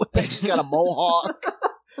 Joey Pesci's got a mohawk.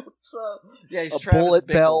 He's a Travis bullet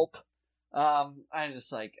Bickle. belt. I'm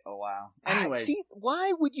just like, oh wow. Anyway, see,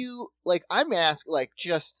 why would you I'm asking,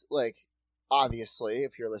 just obviously,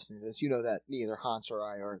 if you're listening to this, you know that neither Hans or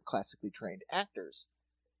I are classically trained actors.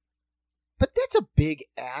 But that's a big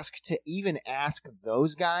ask to even ask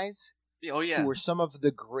those guys. Oh yeah, who were some of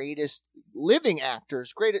the greatest living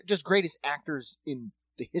actors, greatest actors in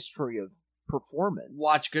the history of performance.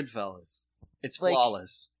 Watch Goodfellas. It's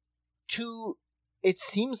flawless. It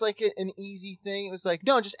seems like an easy thing. It was like,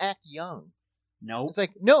 no, just act young. No. It's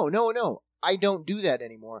like, no. I don't do that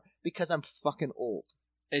anymore because I'm fucking old.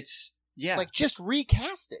 Just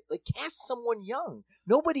recast it. Cast someone young.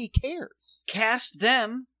 Nobody cares. Cast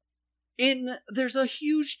them there's a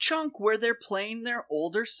huge chunk where they're playing their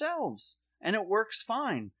older selves, and it works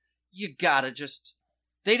fine. You gotta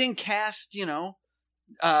they didn't cast,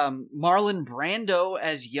 Marlon Brando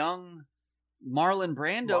as young Marlon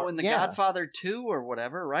Brando in The Godfather 2 or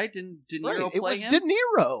whatever, right? Didn't De Niro play him? It was De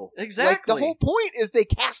Niro. Exactly. The whole point is they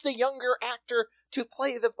cast a younger actor to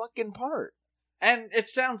play the fucking part. And it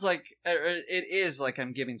sounds like, it is like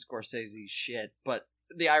I'm giving Scorsese shit, but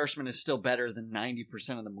The Irishman is still better than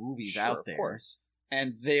 90% of the movies out there. Of course.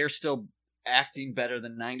 And they're still acting better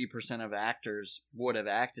than 90% of actors would have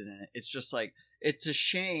acted in it. It's just like, it's a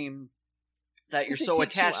shame that you're so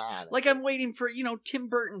attached. I'm waiting for, Tim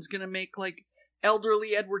Burton's gonna make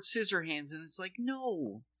elderly Edward Scissorhands, and it's like,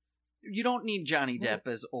 no, you don't need Johnny Depp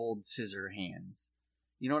as old Scissorhands.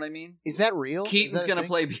 You know what I mean? Is that real? Keaton's gonna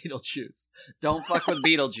play Beetlejuice. Don't fuck with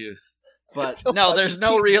Beetlejuice. But no, there's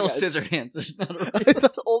no real Scissorhands. There's not a real...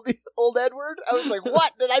 old Edward? I was like,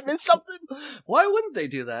 what? Did I miss something? Why wouldn't they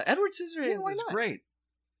do that? Edward Scissorhands is great.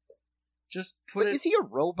 Just put it... Is he a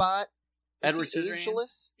robot? Edward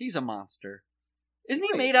Scissorhands? He's a monster. Isn't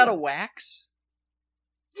he made out of wax?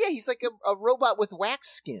 Yeah, he's like a robot with wax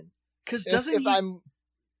skin. Because if I'm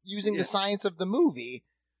using the science of the movie,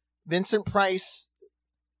 Vincent Price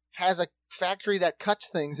has a factory that cuts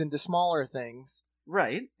things into smaller things.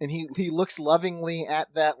 Right. And he looks lovingly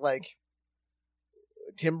at that,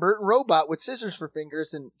 Tim Burton robot with scissors for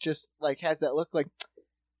fingers and just, has that look I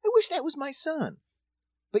wish that was my son.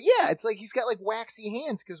 But yeah, it's he's got, waxy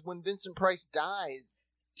hands, because when Vincent Price dies...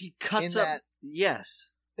 He cuts up...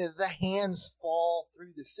 Yes. The hands fall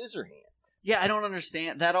through the scissor hands. Yeah, I don't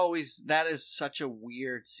understand. That is such a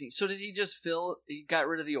weird scene. So did he he got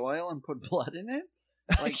rid of the oil and put blood in it?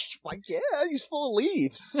 Yeah, he's full of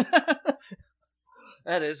leaves.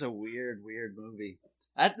 That is a weird movie.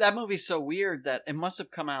 That movie's so weird that it must have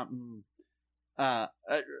come out in that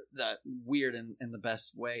weird in the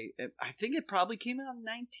best way. I think it probably came out in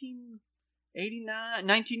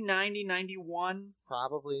 1990, 91.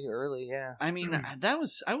 Probably early, yeah. I mean, I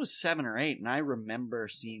was 7 or 8, and I remember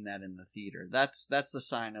seeing that in the theater. That's the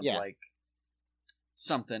sign of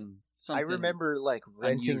something. I remember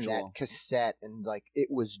renting unusual. that cassette, and it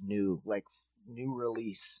was new, new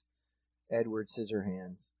release. Edward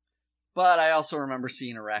Scissorhands. But I also remember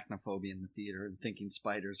seeing Arachnophobia in the theater and thinking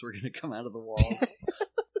spiders were going to come out of the walls.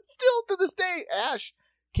 Still to this day, Ash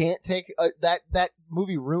can't take that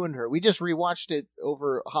movie ruined her. We just rewatched it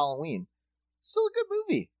over Halloween. Still a good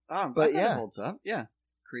movie. But it holds up. Yeah,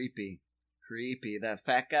 creepy. That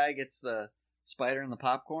fat guy gets the spider in the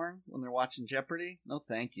popcorn when they're watching Jeopardy. No,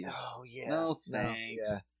 thank you. Oh yeah. No thanks.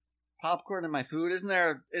 Yeah. Popcorn in my food. Isn't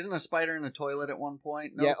a spider in the toilet at one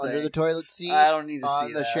point? No, thanks. Under the toilet seat. I don't need to see that.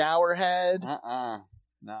 On the shower head. No.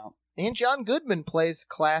 And John Goodman plays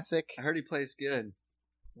classic. I heard he plays good.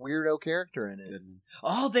 Weirdo character in it. Goodman.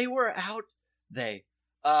 Oh, they were out.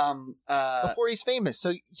 Before he's famous.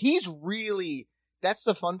 So he's really. That's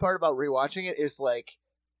the fun part about rewatching it is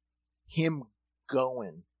him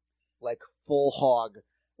going full hog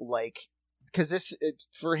because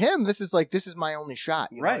for him this is my only shot,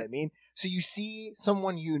 you know what I mean? So you see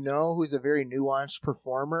someone who's a very nuanced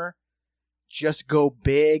performer just go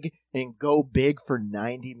big for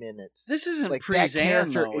 90 minutes. This isn't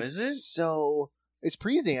Prezan though, is it? So it's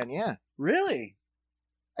Prezan, yeah. Really?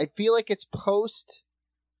 I feel like it's post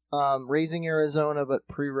Raising Arizona but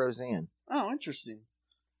pre-Roseanne. Oh, interesting.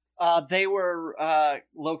 They were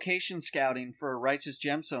location scouting for Righteous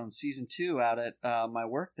Gemstones Season 2 out at my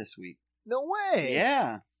work this week. No way.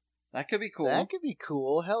 Yeah. That could be cool. That could be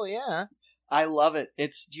cool. Hell yeah. I love it.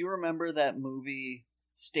 Do you remember that movie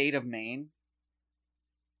State of Maine?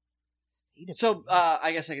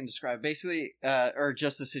 I guess I can describe basically, or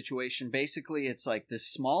just the situation. Basically, it's like this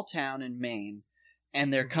small town in Maine,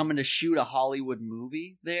 and they're coming to shoot a Hollywood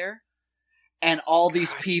movie there, and all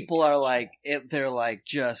these people are like, they're like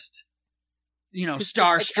just,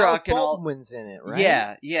 starstruck like and all. Baldwin's in it,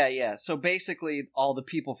 right? Yeah. So basically, all the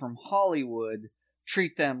people from Hollywood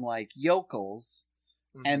treat them like yokels.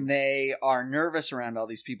 Mm-hmm. And they are nervous around all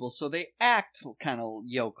these people, so they act kind of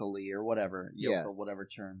yokely or whatever, whatever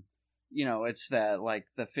term. It's that like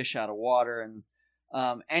the fish out of water. And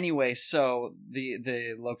anyway, so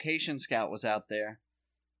the location scout was out there,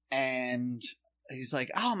 and he's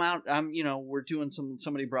like, "Oh, I'm out. We're doing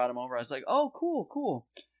somebody brought him over." I was like, "Oh, cool."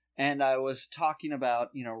 And I was talking about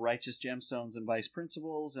Righteous Gemstones and Vice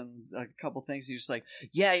Principals and a couple things. He was like,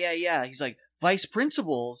 "Yeah." He's like, "Vice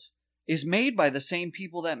Principals is made by the same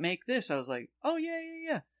people that make this." I was like, "Oh,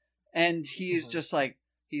 yeah." And he's just like,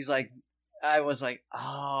 I was like,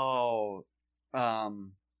 "Oh,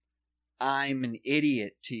 I'm an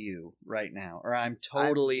idiot to you right now, or I'm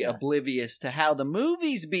totally oblivious to how the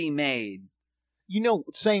movies be made."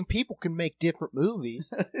 Same people can make different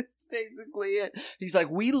movies. That's basically it. He's like,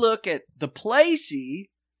 "We look at the placey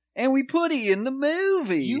and we put he in the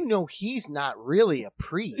movie." He's not really a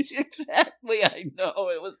priest. Exactly, I know.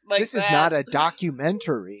 It was like this is not a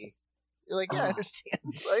documentary. You're like, yeah, I understand.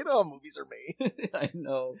 I know how movies are made. I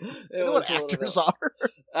know. I know what actors are.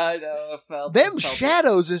 I know. Them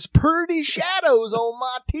shadows is pretty shadows on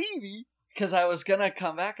my TV. Because I was going to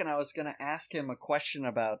come back and I was going to ask him a question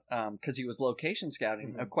about, because he was location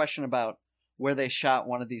scouting, a question about where they shot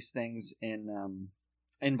one of these things in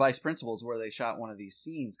Vice Principals, where they shot one of these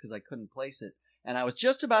scenes, because I couldn't place it. And I was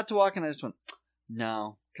just about to walk and I just went,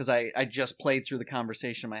 no. Because I just played through the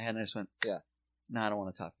conversation in my head and I just went, no, I don't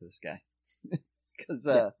want to talk to this guy. Because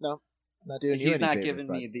no, not doing you he's any not favors, giving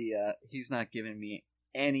me he's not giving me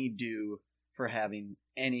any due for having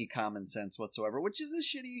any common sense whatsoever, which is a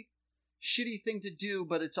shitty thing to do,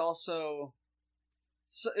 but it's also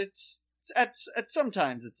it's at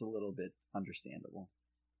sometimes it's a little bit understandable.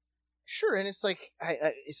 Sure, and it's like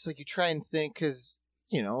it's like you try and think, because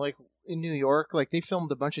like in New York, like they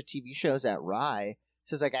filmed a bunch of TV shows at Rye,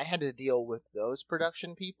 so it's like I had to deal with those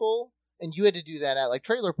production people. And you had to do that at like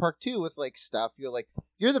Trailer Park too with like stuff.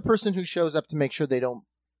 You're the person who shows up to make sure they don't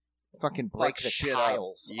fucking break the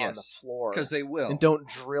tiles on the floor. Because they will. And don't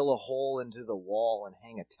drill a hole into the wall and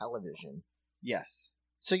hang a television. Yes.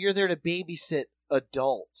 So you're there to babysit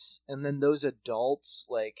adults. And then those adults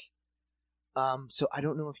so I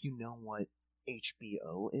don't know if you know what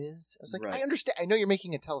HBO is. I was like, right. I understand. I know you're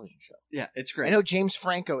making a television show. Yeah, it's great. I know James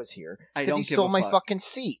Franco is here. Because he stole my fucking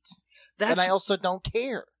seat. And I also don't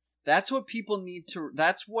care. That's what people need to.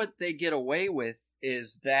 That's what they get away with.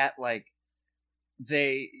 Is that like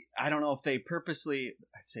I don't know if they purposely.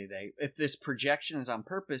 I'd say if this projection is on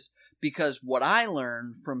purpose, because what I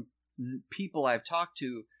learned from people I've talked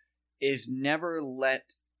to is never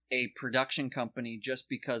let a production company, just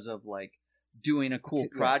because of like doing a cool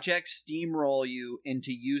project, steamroll you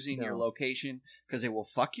into using your location, because they will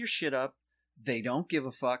fuck your shit up. They don't give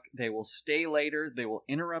a fuck. They will stay later. They will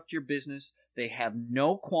interrupt your business. They have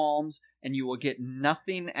no qualms, and you will get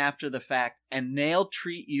nothing after the fact, and they'll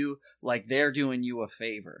treat you like they're doing you a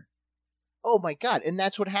favor. Oh my God. And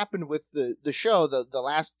that's what happened with the show. The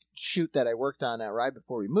last shoot that I worked on at Rye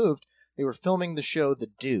before we moved, they were filming the show The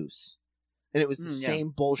Deuce. And it was the same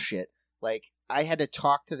bullshit. Like, I had to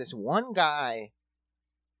talk to this one guy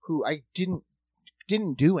who I didn't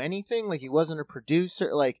do anything. Like, he wasn't a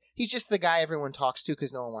producer. Like, he's just the guy everyone talks to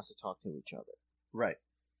because no one wants to talk to each other. Right.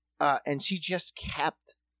 And she just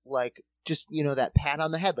kept, like, just, that pat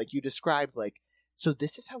on the head, like you described, like, so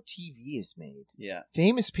this is how TV is made. Yeah.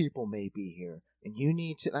 Famous people may be here, and you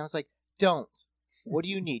need to... And I was like, don't. What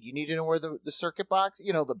do you need? You need to know where the circuit box,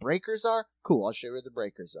 the breakers are? Cool, I'll show you where the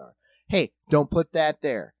breakers are. Hey, don't put that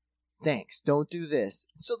there. Thanks, don't do this.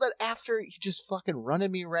 So that after he just fucking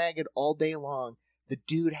running me ragged all day long, the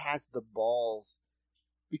dude has the balls...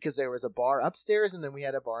 Because there was a bar upstairs, and then we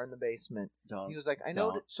had a bar in the basement. He was like, I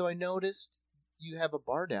noticed you have a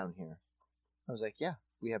bar down here. I was like, yeah,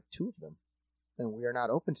 we have 2 of them. And we are not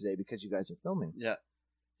open today because you guys are filming. Yeah.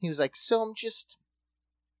 He was like, so I'm just...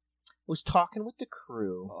 was talking with the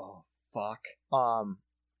crew. Oh, fuck.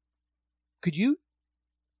 Could you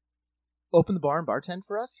open the bar and bartend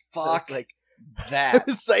for us? Fuck. I was like, that. It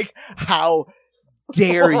was like, how...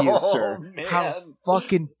 dare you, sir? Man. How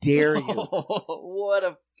fucking dare you? What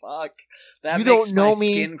a Fuck. That You makes don't know my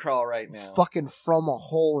me skin crawl right now. fucking from a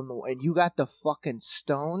hole in the... And you got the fucking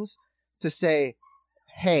stones to say,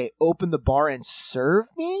 hey, open the bar and serve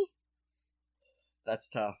me? That's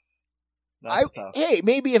tough. That's tough. Hey,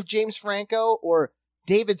 maybe if James Franco or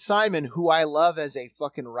David Simon, who I love as a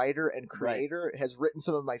fucking writer and creator, has written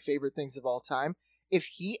some of my favorite things of all time, if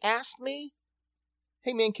he asked me,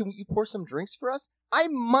 hey man, can you pour some drinks for us? I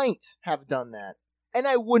might have done that. And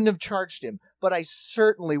I wouldn't have charged him, but I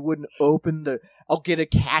certainly wouldn't I'll get a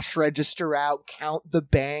cash register out, count the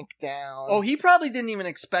bank down. Oh, he probably didn't even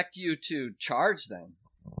expect you to charge them.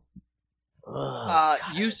 Ugh,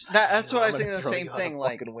 that's what I was I'm thinking. gonna The throw same you out thing. the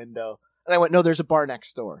Like, fucking window. And I went, no, there's a bar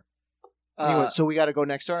next door. And he went, so we got to go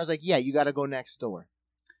next door. And I was like, yeah, you got to go next door.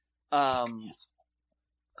 let's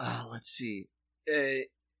see. Yeah.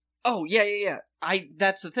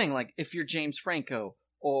 That's the thing. Like, if you're James Franco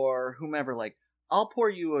or whomever, like, I'll pour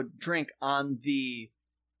you a drink on the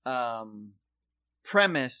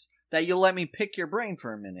premise that you'll let me pick your brain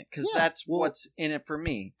for a minute, because that's what's in it for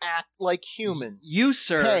me. Act like humans. You,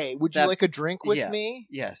 sir. Hey, would you like a drink with yeah, me?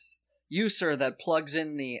 Yes. You, sir, that plugs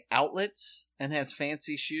in the outlets and has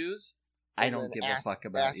fancy shoes. I don't give a fuck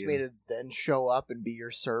about you. Ask me to then show up and be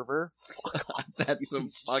your server? Fuck off. That's some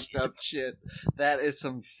fucked up shit. That is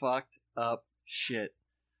some fucked up shit.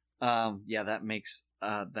 Yeah, that makes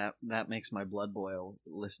my blood boil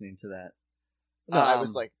listening to that. No, I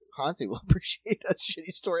was like, Hansi will appreciate a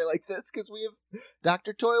shitty story like this because we have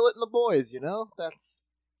Dr. Toilet and the boys, you know? That's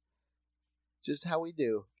just how we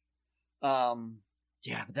do.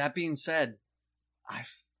 Yeah, but that being said,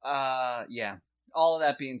 all of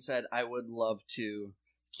that being said, I would love to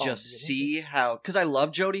just see how, because I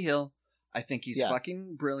love Jody Hill. I think he's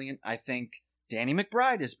fucking brilliant. I think Danny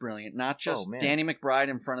McBride is brilliant. Not just Danny McBride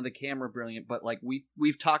in front of the camera brilliant, but like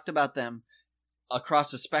we've talked about them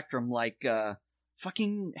across the spectrum, like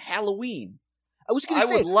fucking Halloween. I was going to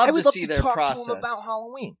say, would love I would to love see to their talk process to him about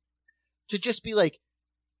Halloween. To just be like,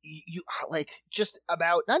 you like, just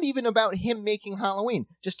about, not even about him making Halloween.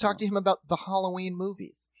 Just talk to him about the Halloween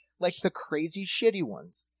movies. Like the crazy shitty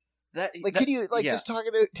ones. Could you just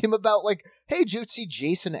talking to him about like, hey, did you see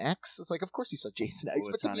Jason X? It's like, of course you saw Jason X,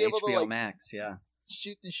 but it's to on be able HBO to like Max, yeah,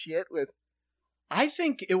 shoot the shit with. I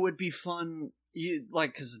think it would be fun,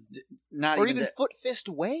 because not or even Foot Fist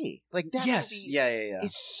Way, like that. Yes, yeah.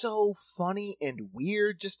 It's so funny and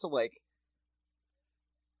weird, just to like.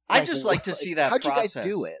 I just like to see that. How'd process. You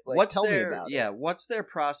guys do it? Like, tell me about it. What's their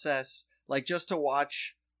process? Like, just to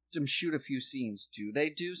watch them shoot a few scenes. Do they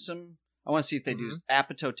do some? I want to see if they do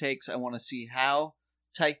Apatow takes. I want to see how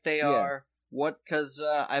tight they are. What? Because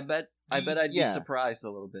I bet I'd be surprised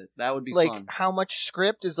a little bit. That would be like fun. How much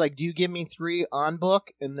script is like? Do you give me 3 on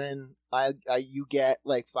book and then you get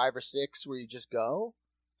like 5 or 6 where you just go,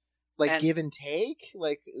 like give and take?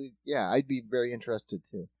 Like I'd be very interested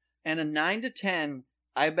too. And a 9 to 10.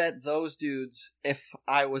 I bet those dudes, if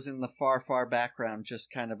I was in the far background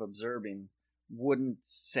just kind of observing, wouldn't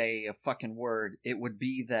say a fucking word. It would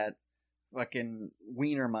be that fucking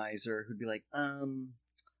wiener miser who'd be like,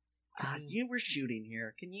 you were shooting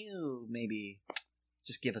here. Can you maybe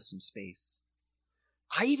just give us some space?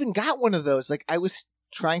 I even got one of those. Like, I was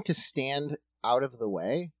trying to stand out of the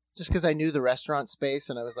way just because I knew the restaurant space,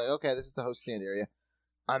 and I was like, okay, this is the host stand area.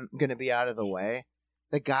 I'm going to be out of the way.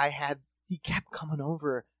 The guy he kept coming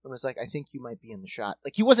over and was like, I think you might be in the shot.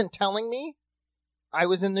 Like, he wasn't telling me I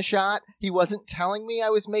was in the shot. He wasn't telling me I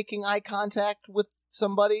was making eye contact with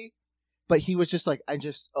somebody. But he was just like,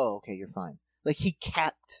 oh, okay, you're fine. Like, he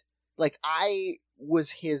kept, like, I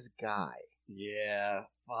was his guy. Yeah,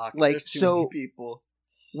 fuck. Like, there's too many people.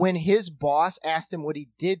 When his boss asked him what he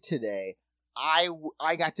did today, I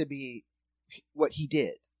got to be what he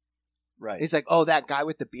did. Right. He's like, oh, that guy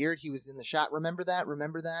with the beard, he was in the shot. Remember that?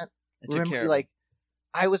 Remember, like,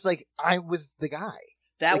 I was the guy.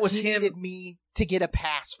 That like, was he him. Needed me to get a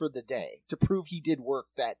pass for the day, to prove he did work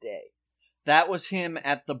that day. That was him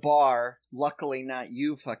at the bar. Luckily, not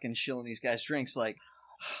you fucking shilling these guys drinks. Like,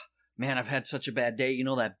 man, I've had such a bad day. You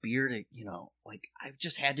know, that beard, like, I've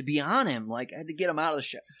just had to be on him. Like, I had to get him out of the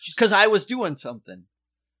shot. Because I was doing something.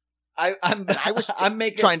 I'm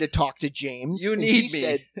trying to talk to James. You need me.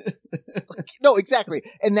 Said, no, exactly.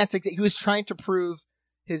 And that's exactly, he was trying to prove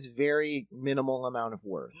his very minimal amount of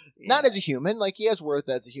worth. Yeah. Not as a human, like he has worth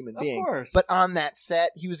as a human being. Of course. But on that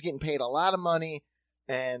set, he was getting paid a lot of money,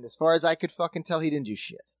 and as far as I could fucking tell, he didn't do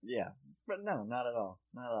shit. Yeah. But no, not at all.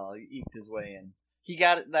 Not at all. He eked his way in. He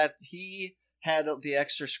he had the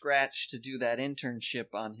extra scratch to do that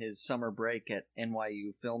internship on his summer break at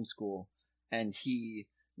NYU Film School, and he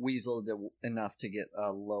weaseled enough to get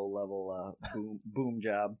a low-level boom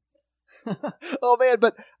job. Oh man,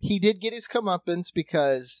 but he did get his comeuppance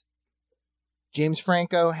because James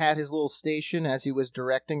Franco had his little station as he was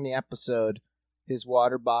directing the episode, his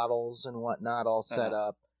water bottles and whatnot all set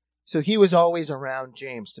up. So he was always around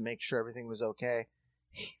James to make sure everything was okay.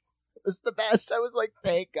 It was the best. I was like,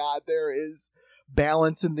 thank God there is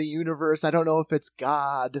balance in the universe. I don't know if it's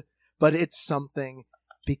God, but it's something,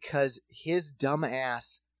 because his dumb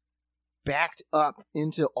ass backed up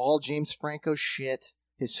into all James Franco shit,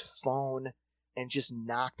 his phone, and just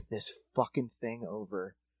knocked this fucking thing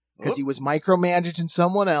over. Because he was micromanaging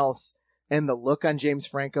someone else, and the look on James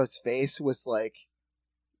Franco's face was like,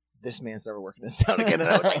 this man's never working this down again. And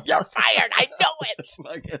I was like, you're fired. I know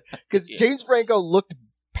it. Because James Franco looked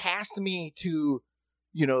past me to,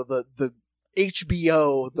 the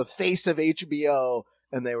HBO, the face of HBO,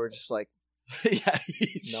 and they were just like, yeah,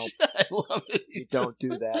 nope. I love it. You don't do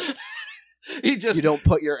that. You don't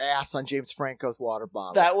put your ass on James Franco's water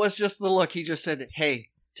bottle. That was just the look. He just said, hey,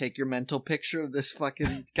 take your mental picture of this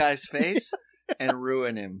fucking guy's face and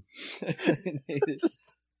ruin him.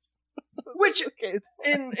 Which,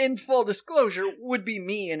 in full disclosure, would be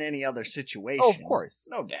me in any other situation. Oh, of course.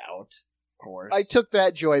 No doubt. Of course. I took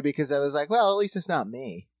that joy because I was like, well, at least it's not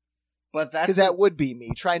me. But that's... Because that would be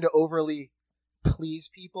me, trying to overly please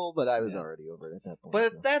people, but I was already over it at that point.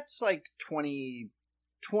 But that's like 20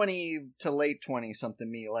 to late 20 something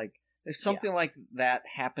me. Like, if something like that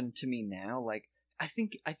happened to me now, like, I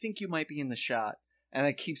think you might be in the shot. And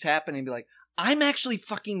it keeps happening, be like, I'm actually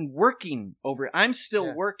fucking working over it. I'm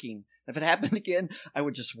still working. If it happened again, I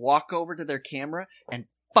would just walk over to their camera and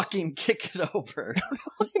fucking kick it over.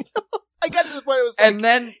 I got to the point it was like... And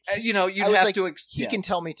then, you'd have like, to... He can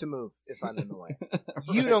tell me to move if I'm in the way. Right.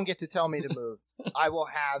 You don't get to tell me to move. I will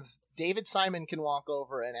have... David Simon can walk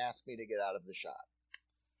over and ask me to get out of the shot.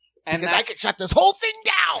 And because I can shut this whole thing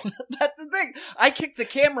down! That's the thing. I kick the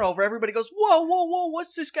camera over, everybody goes, whoa,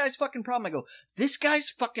 what's this guy's fucking problem? I go, this guy's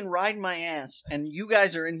fucking riding my ass, and you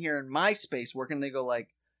guys are in here in my space working. They go like...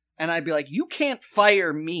 And I'd be like, you can't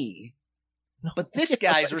fire me, but this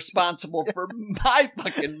guy's responsible for my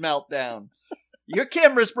fucking meltdown. Your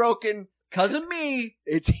camera's broken because of me,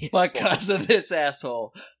 but because of this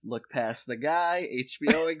asshole. Look past the guy,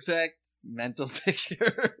 HBO exec, mental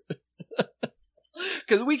picture.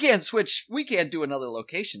 Because we can't do another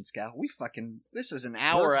location, Scout. This is an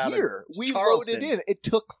hour out here. Of we Charleston. Loaded in. It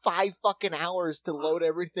took 5 fucking hours to load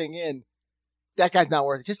everything in. That guy's not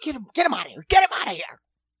worth it. Just get him out of here. Get him out of here.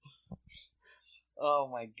 Oh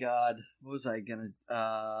my God. What was I gonna...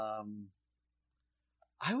 I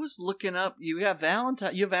was looking up... You have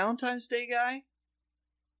Valentine's Day guy?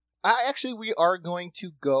 Actually, we are going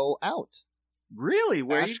to go out. Really?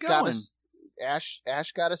 Where are you going? Ash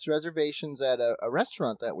got us reservations at a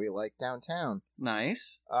restaurant that we like downtown.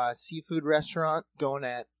 Nice. Seafood restaurant going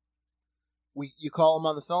at... You call them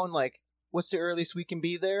on the phone like, what's the earliest we can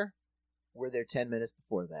be there? We're there 10 minutes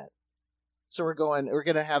before that. So we're going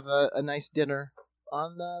to have a nice dinner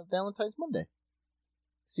on Valentine's Monday.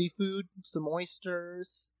 Seafood, some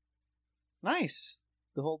oysters. Nice.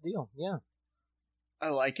 The whole deal, yeah. I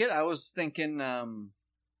like it. I was thinking,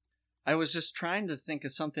 I was just trying to think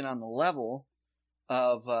of something on the level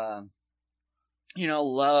of,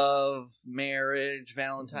 love, marriage,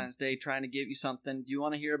 Valentine's Day, trying to give you something. Do you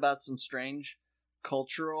want to hear about some strange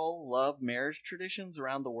cultural love, marriage traditions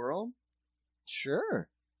around the world? Sure.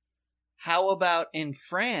 How about in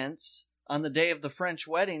France, on the day of the French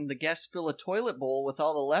wedding, the guests fill a toilet bowl with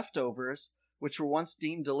all the leftovers, which were once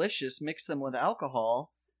deemed delicious, mix them with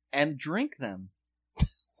alcohol, and drink them.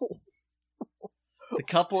 The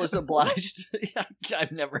couple is obliged...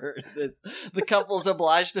 I've never heard of this. The couple is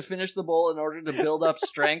obliged to finish the bowl in order to build up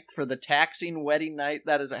strength for the taxing wedding night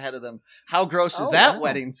that is ahead of them. How gross is that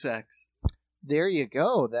wedding sex? There you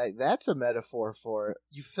go. That's a metaphor for it.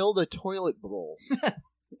 You filled a toilet bowl.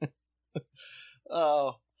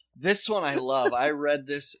 Oh, this one I love. I read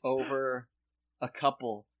this over a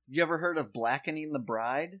couple. You ever heard of blackening the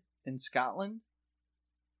bride in Scotland?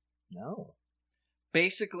 No.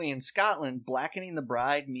 Basically, in Scotland, blackening the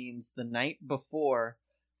bride means the night before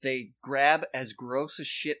they grab as gross as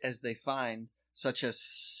shit as they find, such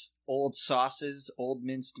as old sauces, old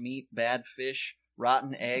minced meat, bad fish,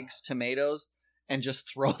 rotten eggs, tomatoes, and just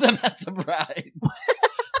throw them at the bride.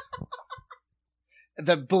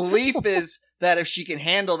 The belief is that if she can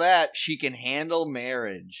handle that, she can handle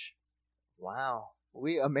marriage. Wow.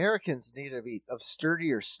 We Americans need to be of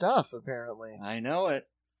sturdier stuff, apparently. I know it.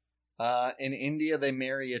 In India, they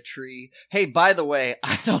marry a tree. Hey, by the way,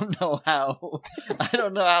 I don't know how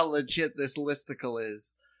legit this listicle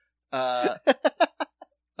is. Let's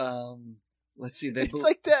see. It's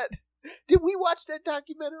like that. Did we watch that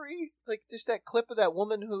documentary? Like, just that clip of that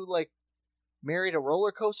woman who, like, married a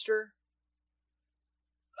roller coaster?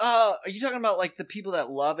 Are you talking about, like, the people that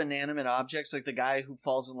love inanimate objects? Like the guy who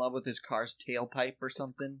falls in love with his car's tailpipe or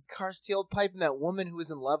something? Car's tailpipe, and that woman who was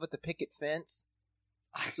in love with the picket fence.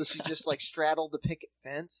 So she just, like, straddled the picket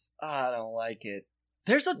fence. I don't like it.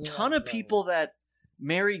 There's a ton of people that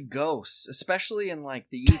marry ghosts, especially in, like,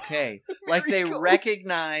 the UK. Like, they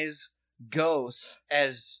recognize ghosts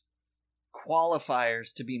as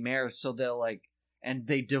qualifiers to be married, so they'll, like, and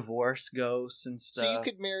they divorce ghosts and stuff. So you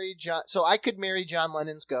could marry John. So I could marry John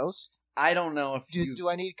Lennon's ghost. I don't know if do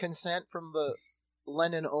I need consent from the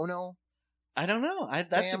Lennon Ono? I don't know.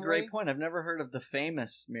 That's family? A great point. I've never heard of the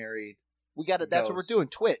famous married. We got it. That's what we're doing.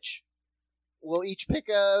 Twitch. We'll each pick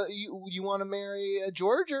a. You want to marry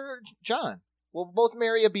George or John? We'll both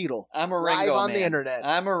marry a Beatle. I'm a Ringo live on man. the internet.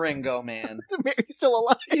 I'm a Ringo man. He's still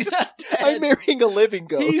alive. He's not dead. I'm marrying a living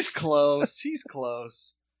ghost. He's close. He's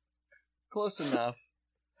close. Close enough.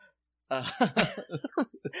 I'm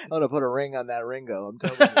gonna put a ring on that Ringo. I'm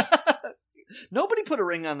telling you. Nobody put a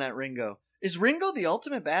ring on that Ringo. Is Ringo the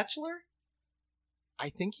ultimate bachelor?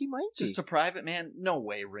 I think he might be. Just a private man? No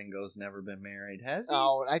way Ringo's never been married, has he?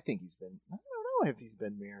 Oh, I think he's been. I don't know if he's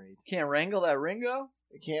been married. Can't wrangle that Ringo?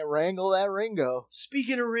 I can't wrangle that Ringo.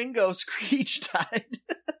 Speaking of Ringo, Screech died.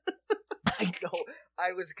 I know.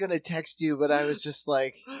 I was gonna text you, but I was just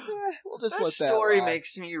like, we'll just let that story lie.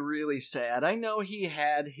 makes me really sad. I know he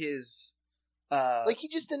had his like he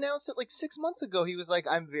just announced it like 6 months ago. He was like,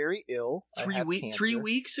 I'm very ill. 3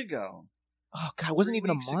 weeks ago. Oh God, it wasn't even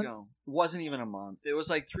a month. It wasn't even a month. It was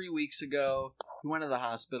like 3 weeks ago. He went to the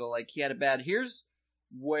hospital. Like he had a bad. Here's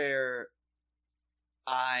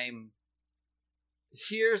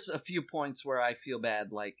a few points where I feel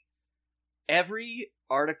bad. Like every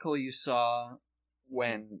article you saw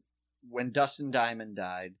when Dustin Diamond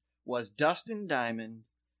died was Dustin Diamond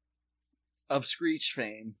of Screech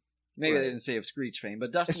fame. Maybe they didn't say of Screech fame,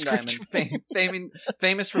 but Dustin Diamond,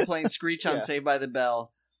 famous for playing Screech on Saved by the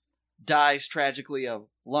Bell, dies tragically of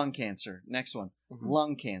lung cancer. Next one,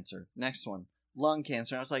 lung cancer. Next one, lung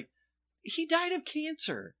cancer. And I was like, he died of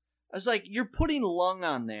cancer. I was like, you're putting lung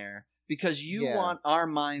on there because you want our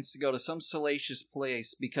minds to go to some salacious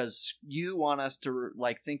place because you want us to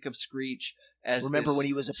like think of Screech as remember when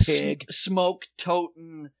he was a pig,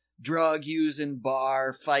 smoke-toting, drug-using,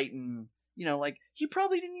 bar-fighting. You know, like he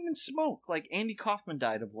probably didn't even smoke. Like Andy Kaufman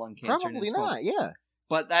died of lung cancer. Probably not. Yeah.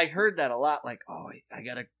 But I heard that a lot. Like, oh, I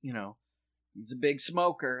gotta, he's a big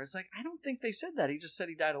smoker. It's like I don't think they said that. He just said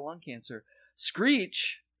he died of lung cancer.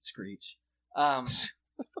 Screech.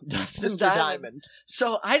 Dustin Diamond.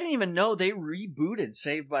 So I didn't even know they rebooted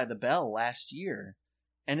Saved by the Bell last year.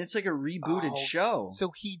 And it's like a rebooted show.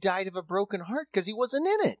 So he died of a broken heart because he wasn't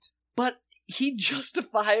in it. But he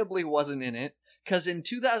justifiably wasn't in it. Because in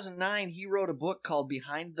 2009, he wrote a book called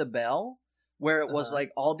Behind the Bell. Where it was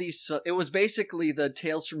like all these... it was basically the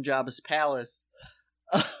Tales from Jabba's Palace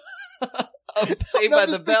of Saved by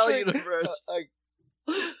the Bell universe.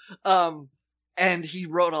 And he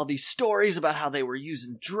wrote all these stories about how they were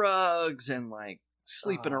using drugs and like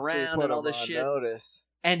sleeping around and all this shit. Notice.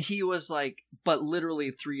 And he was like, but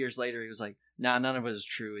literally 3 years later, he was like, nah, none of it is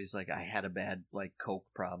true. He's like, I had a bad like coke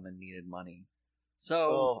problem and needed money.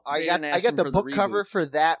 So I got the book cover for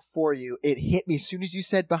that for you. It hit me as soon as you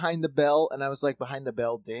said Behind the Bell, and I was like, Behind the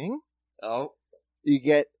Bell ding? Oh. You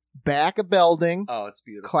get back a Belding. Oh, it's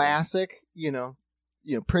beautiful. Classic,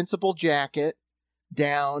 principal jacket,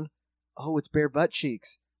 down. Oh, it's bare butt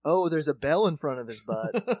cheeks. Oh, there's a bell in front of his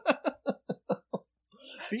butt.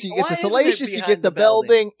 So you get the salacious, you get the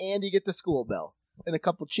Belding, and you get the school bell. And a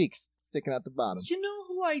couple cheeks sticking out the bottom. You know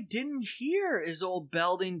who I didn't hear is old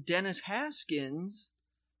Belding Dennis Haskins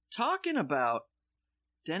talking about.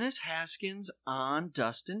 Dennis Haskins on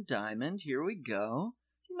Dustin Diamond. Here we go.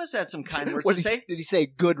 He must have had some kind words to say. Did he say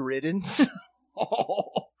good riddance?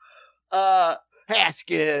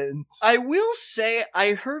 Haskins. I will say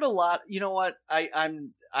I heard a lot. You know what? I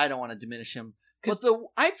don't want to diminish him. But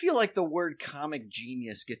I feel like the word comic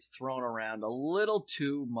genius gets thrown around a little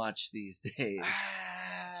too much these days.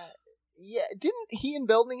 Yeah, didn't he and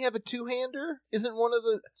Belding have a two-hander? Isn't one of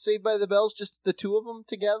the Saved by the Bells just the two of them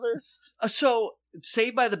together? So,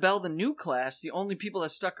 Saved by the Bell, the new class, the only people that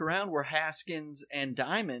stuck around were Haskins and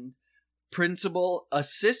Diamond. Principal,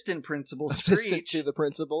 assistant principal, assistant to the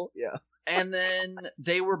principal, yeah. And then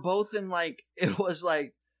they were both in it was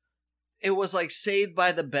like Saved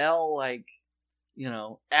by the Bell,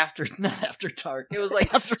 not after dark. It was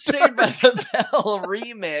like Saved by the Bell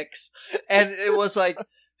remix. And it was like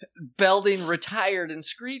Belding retired and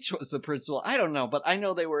Screech was the principal. I don't know, but I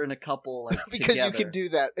know they were in a couple like because together. you can do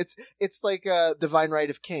that. It's like Divine Right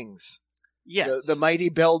of Kings. Yes. The mighty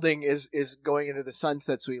Belding is going into the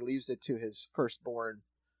sunset, so he leaves it to his firstborn,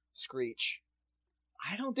 Screech.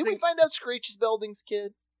 I don't Did think... we find out Screech is Belding's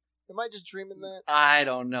kid? Am I just dreaming that? I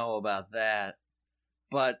don't know about that.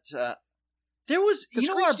 But there was... Because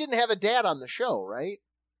You know, Screech didn't have a dad on the show, right?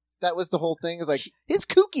 That was the whole thing. It's like, his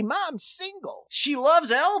kooky mom's single. she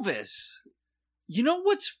loves Elvis. You know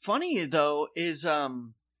what's funny, though, is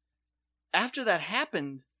after that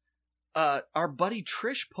happened, our buddy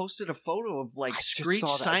Trish posted a photo of like I just Screech saw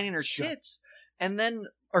that. signing her tits, and then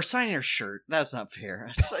or signing her shirt. That's not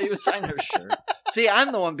fair. He was signing her shirt. See,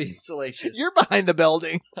 I'm the one being salacious. You're behind the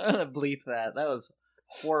Belding. I'm gonna bleep that. That was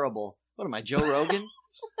horrible. What am I, Joe Rogan?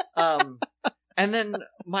 And then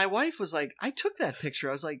my wife was like, I took that picture.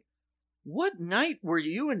 I was like, what night were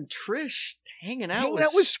you and Trish hanging out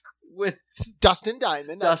with Dustin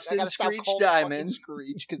Diamond. Dustin I gotta stop Screech calling him fucking Diamond.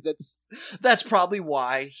 Screech, because That's probably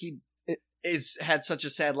why he had such a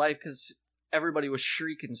sad life, because everybody was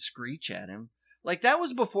shrieking Screech at him. Like, that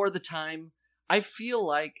was before the time. I feel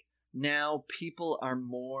like now people are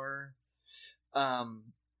more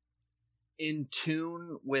in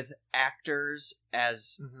tune with actors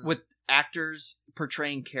with actors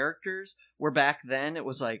portraying characters, where back then it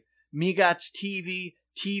was like, me got's TV,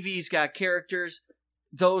 TV's got characters,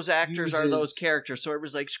 those actors are those characters. So it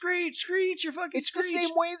was like, Screech, you're fucking it's Screech. the same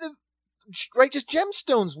way the Righteous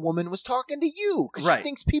Gemstones woman was talking to you, because Right. she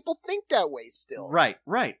thinks people think that way still. Right.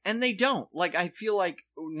 And they don't. Like, I feel like,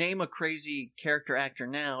 name a crazy character actor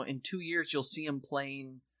now, in 2 years you'll see him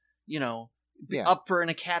playing, up for an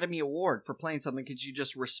Academy Award for playing something, because you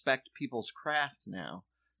just respect people's craft now.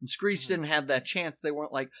 And Screech didn't have that chance. They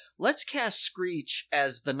weren't like, let's cast Screech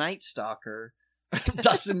as the Night Stalker.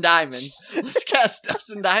 Dustin Diamond. Let's cast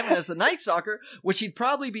Dustin Diamond as the Night Stalker, which he'd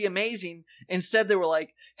probably be amazing. Instead, they were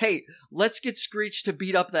like, hey, let's get Screech to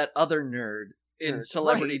beat up that other nerd in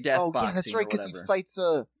Celebrity Death Boxing. Yeah, that's right, because he fights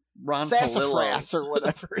Ron Sassafras or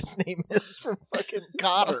whatever his name is from fucking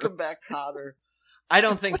Cotter. Welcome back, Cotter. I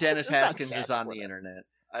don't think Dennis It's not Haskins is on the Sasquatch. internet.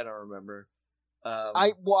 I don't remember.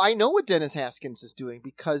 I know what Dennis Haskins is doing,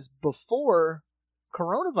 because before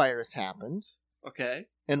coronavirus happened Okay.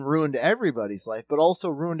 and ruined everybody's life, but also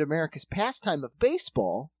ruined America's pastime of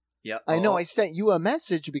baseball. Yep. I know I sent you a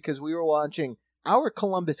message because we were watching our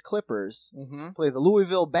Columbus Clippers Mm-hmm. play the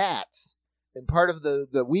Louisville Bats, and part of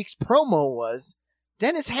the week's promo was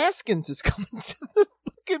Dennis Haskins is coming to the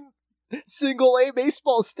fucking single A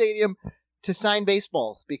baseball stadium to sign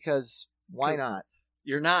baseballs, because why not?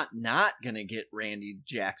 You're not going to get Randy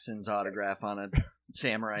Jackson's autograph on a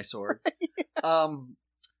samurai sword.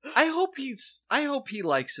 I hope he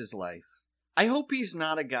likes his life. I hope he's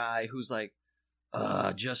not a guy who's like,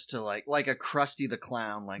 just to like a Krusty the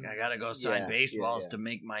Clown, like, I gotta go sign baseballs to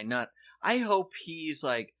make my nut. I hope he's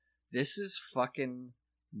like, this is fucking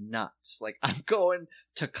nuts. Like, I'm going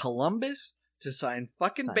to Columbus to sign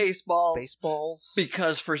fucking baseballs.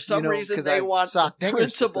 Because for some reason they want the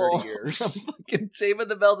principal from fucking Saving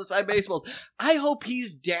the Bell to sign baseballs. I hope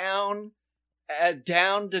he's downtown. I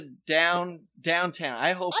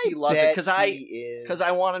hope he loves it, because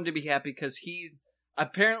I want him to be happy, because he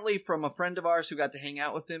apparently, from a friend of ours who got to hang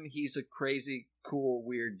out with him, he's a crazy, cool,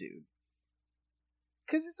 weird dude.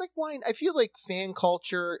 Because it's like wine. I feel like fan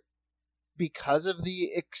culture, because of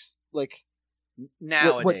the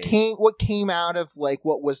Nowadays, what came out of like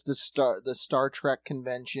what was the Star Trek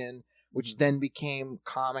convention, which then became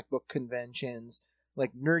comic book conventions,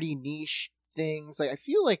 like nerdy niche things. Like, I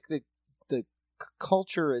feel like the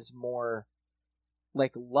culture is more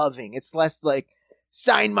like loving. It's less like,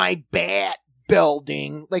 sign my bat,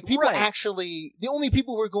 Belding. Like, people actually, the only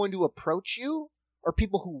people who are going to approach you are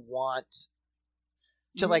people who want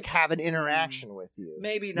to like have an interaction with you.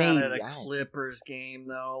 Maybe not at a Clippers game,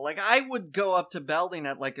 though. Like, I would go up to Belding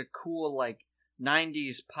at like a cool like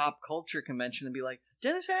 90s pop culture convention and be like,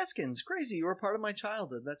 Dennis Haskins, crazy, you were part of my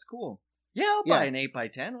childhood. That's cool. Yeah, I'll buy an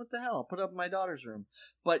 8x10. What the hell? I'll put it up in my daughter's room.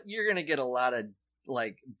 But you're gonna get a lot of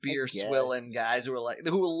like beer swilling guys who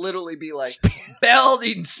will literally be like,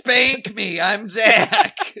 Belding, spank me, I'm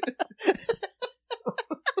Zach.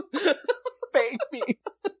 Spank me.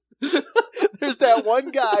 There's that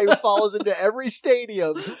one guy who follows into every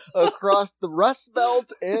stadium across the Rust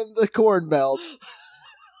Belt and the Corn Belt.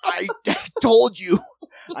 I told you.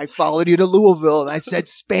 I followed you to Louisville, and I said,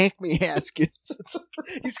 spank me, Haskins. It's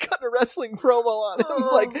like, he's got a wrestling promo on him.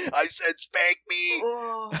 Like, I said, spank me.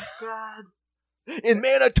 Oh, God. In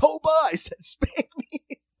Manitoba, I said, spank me.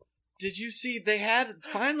 Did you see they had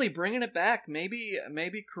finally bringing it back? Maybe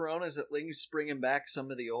Corona's at least bringing back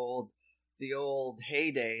some of the old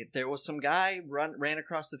heyday. There was some guy ran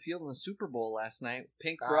across the field in the Super Bowl last night,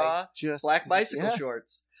 pink bra, black bicycle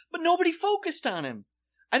shorts, but nobody focused on him.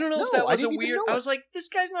 I don't know if that was a weird. I was like, this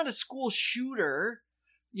guy's not a school shooter,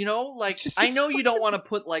 you know. Like, I know you don't want to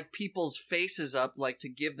put like people's faces up, like to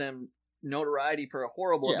give them notoriety for a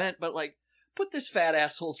horrible event, but like, put this fat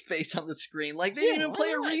asshole's face on the screen. Like, they didn't even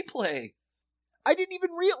play a replay. I didn't even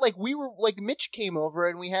Mitch came over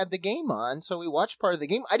and we had the game on, so we watched part of the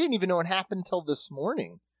game. I didn't even know what happened until this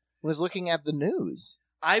morning. I was looking at the news.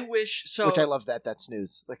 I wish so. Which I love that's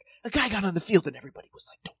news. Like, a guy got on the field and everybody was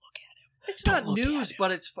like, don't look at him. It's not news,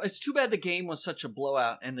 but it's too bad the game was such a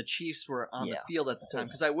blowout and the Chiefs were on the field at the time.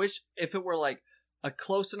 Because I wish if it were like a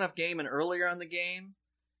close enough game and earlier on the game,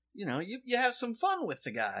 you know, you have some fun with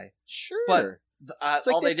the guy. Sure. But like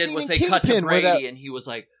all they did was they cut to Brady and he was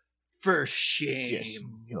like, for shame. Just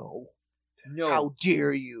no. How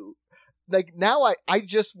dare you? Like, now I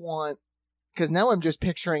just want... Because now I'm just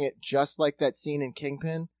picturing it just like that scene in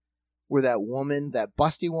Kingpin where that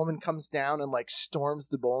busty woman comes down and like storms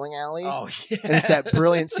the bowling alley. Oh, yeah. And it's that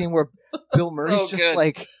brilliant scene where Bill Murray's just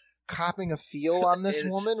like copping a feel on this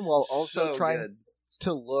woman while also trying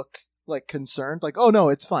to look like concerned. Like, oh no,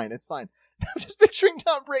 it's fine. I'm just picturing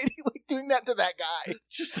Tom Brady like doing that to that guy.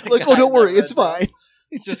 Just like, oh, don't worry, it's fine.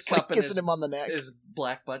 He's just like kissing him on the neck. His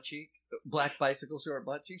black butt cheek, black bicycle short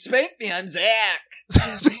butt cheek. Spank me, I'm Zach.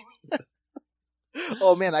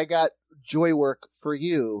 Oh man, I got Joy Work for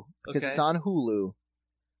you because it's on Hulu,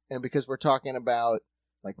 and because we're talking about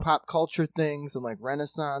like pop culture things and like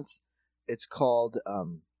Renaissance. It's called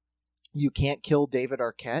 "You Can't Kill David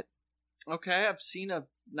Arquette." Okay, I've seen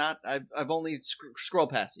I've only scrolled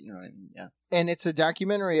past it. You know what I mean? Yeah. And it's a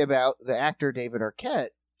documentary about the actor David Arquette.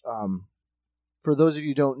 For those of you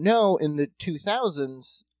who don't know, in the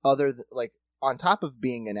 2000s, on top of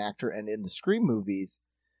being an actor and in the Scream movies,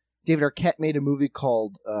 David Arquette made a movie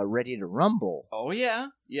called Ready to Rumble. Oh, yeah.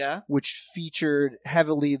 Yeah. Which featured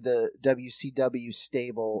heavily the WCW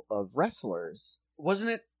stable of wrestlers. Wasn't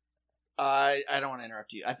it? I don't want to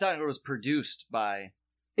interrupt you. I thought it was produced by...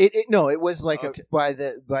 No, it was like by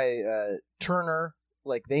Turner.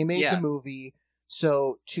 Like, they made the movie.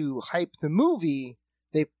 So to hype the movie,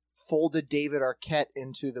 they folded David Arquette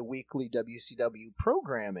into the weekly WCW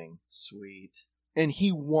programming. Sweet. And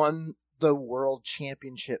he won the world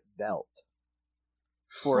championship belt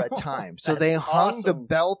for a time. So they hung the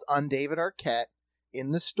belt on David Arquette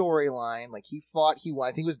in the storyline. Like, he won.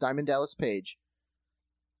 I think it was Diamond Dallas Page.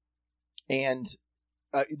 And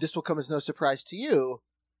this will come as no surprise to you.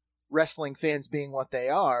 Wrestling fans, being what they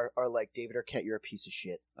are like, David Arquette, you're a piece of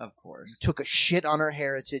shit. Of course. You took a shit on our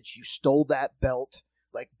heritage. You stole that belt.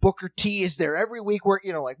 Like, Booker T is there every week where,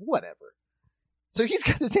 like, whatever. So he's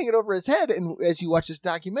got this hanging over his head, and as you watch this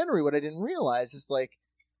documentary, what I didn't realize is, like,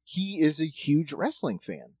 he is a huge wrestling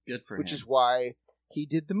fan. Good for him. Which is why he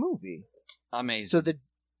did the movie. Amazing. So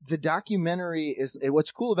the documentary is,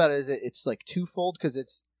 what's cool about it is it's, like, twofold, because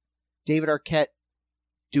it's David Arquette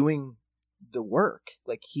doing the work.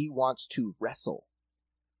 Like, he wants to wrestle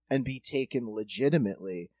and be taken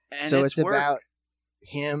legitimately. And so it's about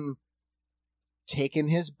him taking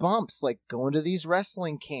his bumps, like, going to these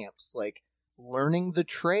wrestling camps, like, learning the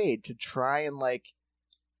trade to try and like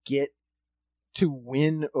get to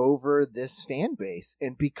win over this fan base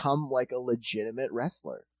and become like a legitimate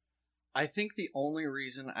wrestler. I think the only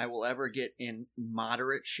reason I will ever get in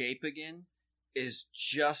moderate shape again is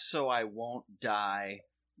just so I won't die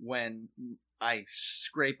when I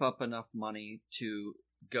scrape up enough money to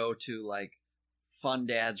go to like Fun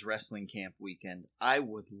Dad's wrestling camp weekend. I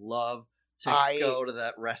would love to go to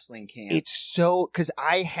that wrestling camp. It's so, because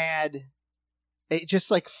it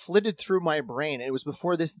just like flitted through my brain. It was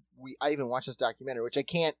before this. I even watched this documentary, which I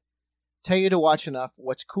can't tell you to watch enough.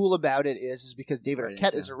 What's cool about it is because David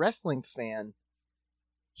Arquette is a wrestling fan.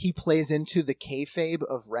 He plays into the kayfabe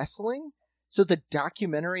of wrestling. So the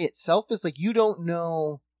documentary itself is like, you don't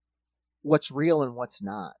know what's real and what's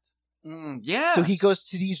not. Yeah. So he goes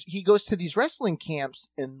to these wrestling camps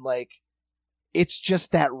and like, it's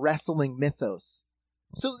just that wrestling mythos.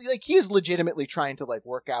 So like, he is legitimately trying to like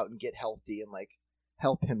work out and get healthy and like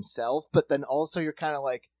help himself. But then also you're kind of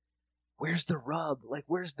like, where's the rub? Like,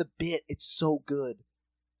 where's the bit? It's so good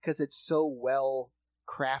because it's so well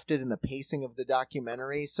crafted in the pacing of the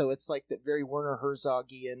documentary. So it's like that very Werner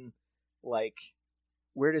Herzogian, like,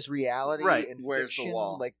 where does reality and where's fiction the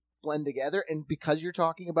wall? Like blend together? And because you're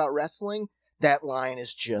talking about wrestling, that line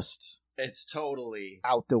is just, it's totally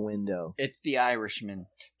out the window. It's The Irishman.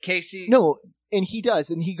 Casey. No, and he does,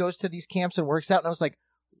 and he goes to these camps and works out, and I was like,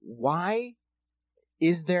 why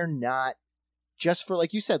is there not, just for,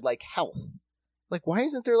 like you said, like health, like why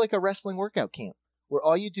isn't there like a wrestling workout camp where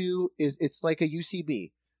all you do is, it's like a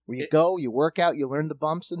UCB where you go, you work out, you learn the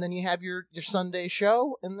bumps, and then you have your Sunday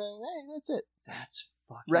show, and then hey, that's it. That's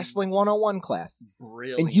fucking Wrestling 101 class.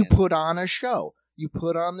 brilliant. And you put on a show. You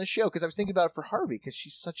put on the show. Because I was thinking about it for Harvey, because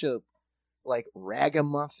she's such a, like,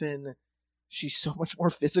 ragamuffin. She's so much more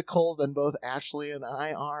physical than both Ashley and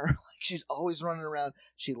I are. Like, she's always running around.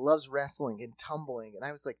 She loves wrestling and tumbling. And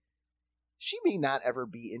I was like, she may not ever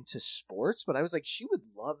be into sports, but I was like, she would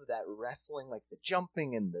love that wrestling, like the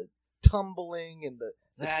jumping and the tumbling and the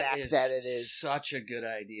fact that it is such a good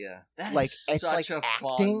idea. That like, is it's such like a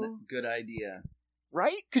acting. fun, good idea.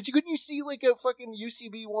 Right? Because couldn't you see like a fucking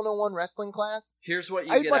UCB 101 wrestling class? Here's what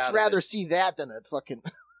you I'd get much out rather of it. see that than a fucking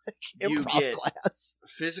You improv get class.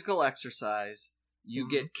 physical exercise. You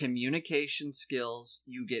get communication skills.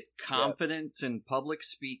 You get confidence in public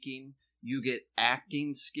speaking. You get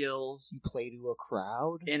acting skills. You play to a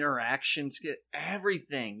crowd. Interaction skill.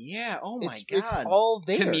 Everything. Yeah. Oh my God. It's all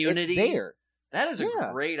there. Community. It's there. That is a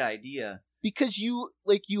great idea. Because you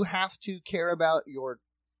have to care about your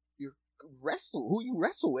who you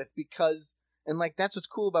wrestle with, because, and like that's what's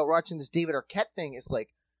cool about watching this David Arquette thing is like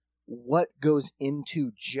what goes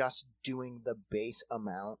into just doing the base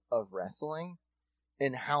amount of wrestling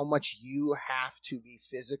and how much you have to be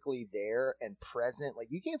physically there and present. Like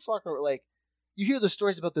you can't fuck around. Like you hear the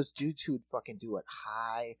stories about those dudes who would fucking do it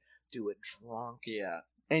high, do it drunk. Yeah.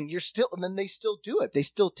 And and then they still do it. They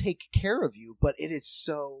still take care of you, but it is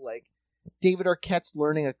so like David Arquette's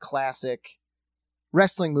learning a classic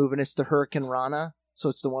wrestling move, and it's the Hurricane Rana. So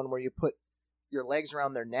it's the one where you put your legs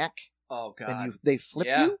around their neck. Oh God! And they flip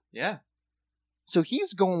you. Yeah. So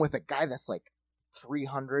he's going with a guy that's like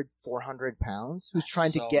 300, 400 pounds, who's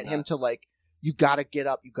trying to get him to like, you got to get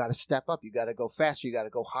up, you got to step up, you got to go faster, you got to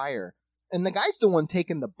go higher. And the guy's the one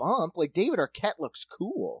taking the bump. Like David Arquette looks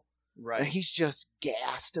cool, right? And he's just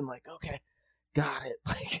gassed and like, okay, got it.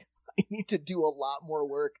 Like I need to do a lot more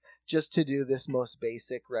work just to do this most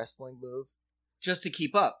basic wrestling move. Just to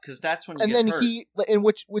keep up, because that's when you and get then hurt. And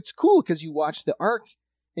what's cool, because you watch the arc,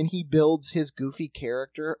 and he builds his goofy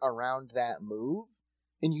character around that move,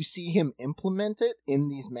 and you see him implement it in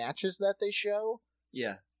these matches that they show.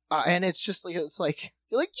 Yeah. And it's just like, you're like,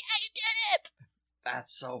 yeah, you did it!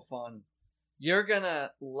 That's so fun. You're gonna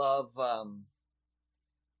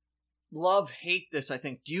hate this, I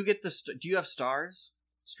think. Do you have Stars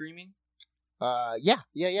streaming? Yeah.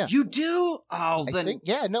 You do? Oh, then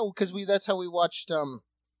because that's how we watched.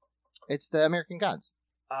 It's the American Gods.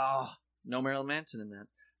 Oh, no Marilyn Manson in that.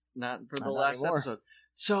 Not for the Not last anymore. episode.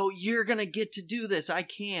 So you're gonna get to do this. I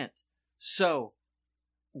can't. So,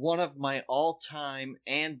 one of my all-time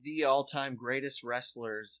and the all-time greatest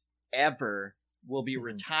wrestlers ever will be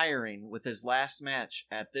retiring with his last match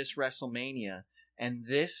at this WrestleMania, and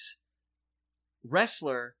this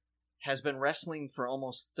wrestler has been wrestling for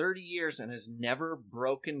almost 30 years and has never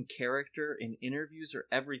broken character in interviews or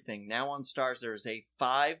everything. Now on Stars, there is a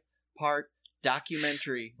 5-part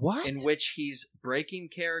documentary in which he's breaking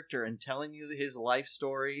character and telling you his life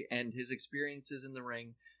story and his experiences in the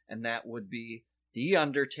ring, and that would be The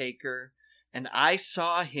Undertaker. And I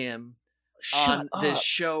saw him on this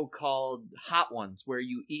show called Hot Ones, where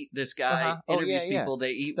you eat, this guy interviews people, they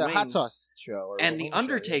eat the wings. hot sauce show. And The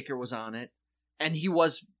Undertaker was on it, and he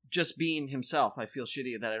was just being himself. I feel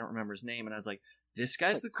shitty that I don't remember his name, and I was like, this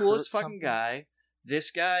guy's the coolest fucking guy.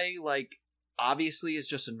 This guy, like, obviously is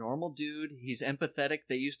just a normal dude. He's empathetic.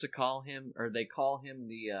 They used to call him, or they call him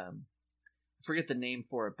the, I forget the name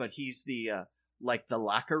for it, but he's the, like, the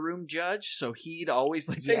locker room judge. So he'd always,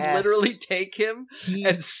 like, they'd literally take him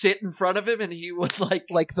and sit in front of him, and he would, like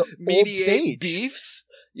the mediate old sage. beefs.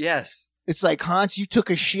 Yes. It's like, Hans, you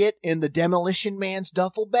took a shit in the Demolition Man's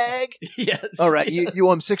duffel bag? Yes. All right, you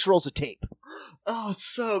owe him 6 rolls of tape. Oh, it's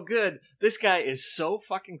so good. This guy is so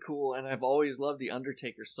fucking cool, and I've always loved The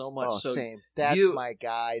Undertaker so much. Oh, so same. That's my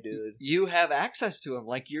guy, dude. You have access to him.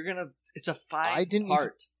 Like, it's a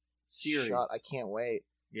 5-part series. I can't wait.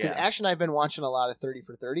 Yeah. Because Ash and I have been watching a lot of 30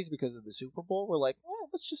 for 30s because of the Super Bowl. We're like,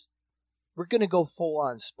 we're going to go full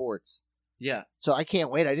on sports. Yeah. So I can't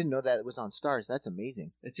wait. I didn't know that it was on Stars. That's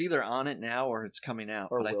amazing. It's either on it now or it's coming out.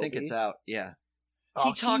 But I think it's out. Yeah. Oh,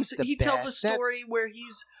 He tells a story where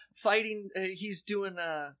he's fighting, he's doing,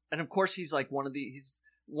 and of course he's like he's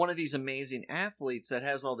one of these amazing athletes that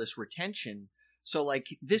has all this retention. So like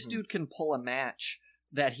this dude can pull a match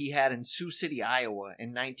that he had in Sioux City, Iowa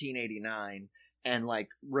in 1989 and like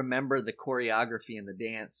remember the choreography and the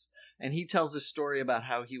dance. And he tells this story about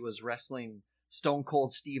how he was wrestling Stone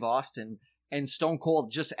Cold Steve Austin and Stone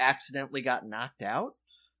Cold just accidentally got knocked out.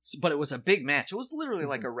 but it was a big match. It was literally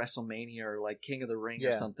like a WrestleMania or like King of the Ring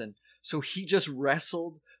or something. So he just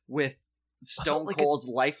wrestled with Stone like Cold's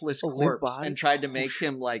lifeless limp corpse body? and tried to make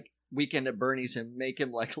him like Weekend at Bernie's and make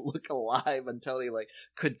him like look alive until he like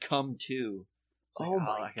could come to. It's like,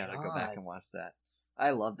 I gotta go back and watch that.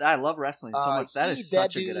 I love wrestling so much. That is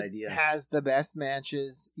such a good idea. Has the best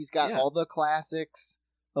matches. He's got all the classics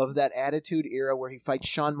of that Attitude Era where he fights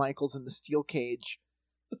Shawn Michaels in the steel cage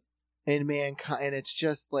and Mankind. And it's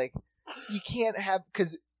just like, you can't have,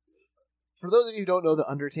 because for those of you who don't know, The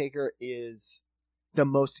Undertaker is the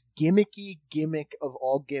most gimmicky gimmick of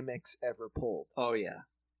all gimmicks ever pulled. Oh, yeah.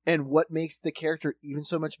 And what makes the character even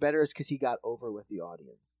so much better is because he got over with the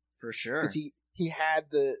audience. For sure. Because he had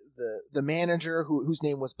the manager whose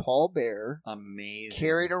name was Paul Bearer. Amazing.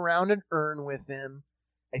 Carried around an urn with him.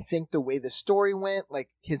 I think the way the story went, like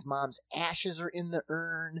his mom's ashes are in the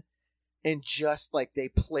urn, and just like they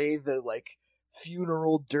play the like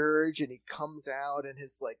funeral dirge, and he comes out in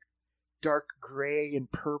his like dark gray and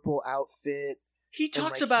purple outfit. He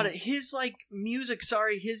talks about it. His like music,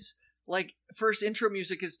 his like first intro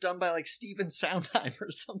music is done by like Steven Sondheim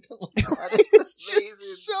or something like that.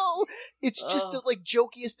 It's just the like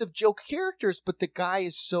jokiest of joke characters, but the guy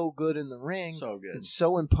is so good in the ring. So good. And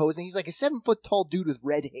so imposing. He's like a 7 foot tall dude with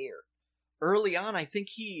red hair. Early on, I think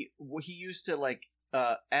he used to like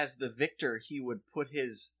as the victor, he would put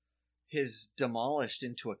his demolished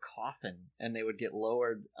into a coffin and they would get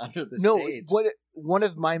lowered under the stage. One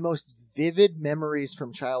of my most vivid memories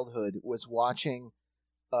from childhood was watching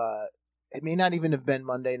it may not even have been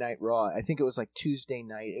Monday Night Raw. I think it was like Tuesday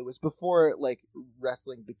night. It was before like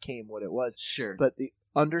wrestling became what it was. Sure. But the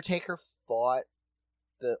Undertaker fought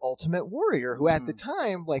the Ultimate Warrior, who at the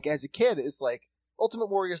time, like as a kid, is like Ultimate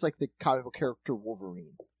Warrior's like the comic book character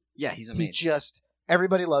Wolverine. Yeah, he's amazing.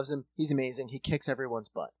 Everybody loves him. He's amazing. He kicks everyone's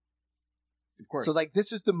butt. Of course. So like this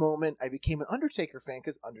was the moment I became an Undertaker fan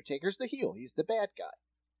because Undertaker's the heel. He's the bad guy.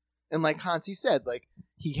 And like Hansi said, like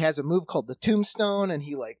he has a move called the Tombstone, and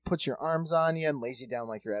he like puts your arms on you and lays you down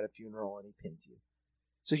like you're at a funeral, and he pins you.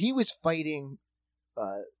 So he was fighting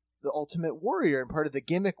the Ultimate Warrior, and part of the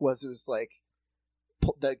gimmick was it was like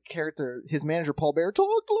the character, his manager Paul Bearer,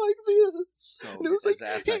 talked like this, and it was like,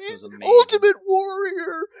 was amazing. Ultimate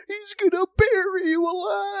Warrior, he's gonna bury you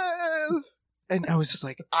alive. And I was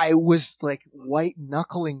like white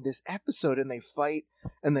knuckling this episode, and they fight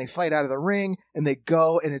out of the ring, and they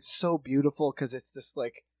go, and it's so beautiful because it's this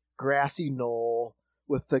like grassy knoll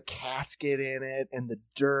with the casket in it and the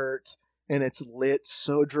dirt, and it's lit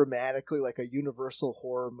so dramatically like a Universal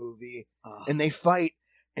horror movie. And they fight,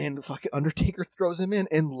 and the fucking Undertaker throws him in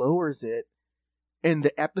and lowers it, and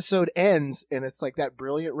the episode ends, and it's like that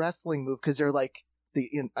brilliant wrestling move because they're like. The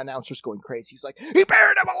announcer's going crazy. He's like, he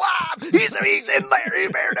buried him alive! He's in there! He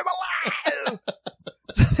buried him alive!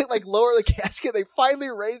 So they like lower the casket. They finally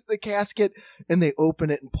raise the casket and they open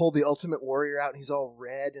it and pull the Ultimate Warrior out, and he's all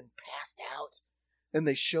red and passed out. And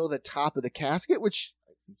they show the top of the casket, which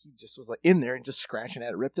he just was like in there and just scratching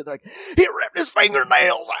at it, ripped it. They're like, he ripped his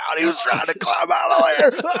fingernails out. He was trying to climb out of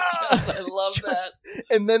there. I love that.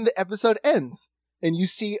 And then the episode ends, and you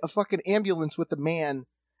see a fucking ambulance with a man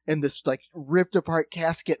and this like ripped apart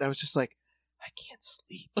casket, and I was just like, I can't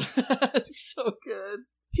sleep. It's so good.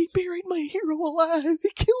 He buried my hero alive. He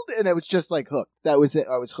killed it. And I was just like hooked. That was it.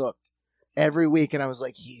 I was hooked every week, and I was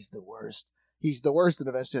like, he's the worst. He's the worst. And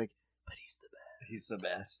eventually like, but he's the best. He's the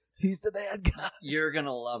best. He's the bad guy. You're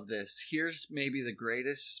gonna love this. Here's maybe the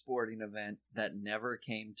greatest sporting event that never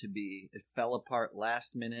came to be. It fell apart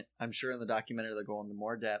last minute. I'm sure in the documentary they'll go into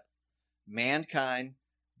more depth. Mankind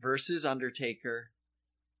versus Undertaker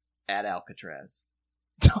at Alcatraz.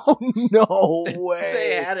 Oh, no way.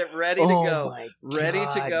 They had it ready to go. Ready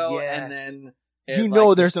to go, yes. And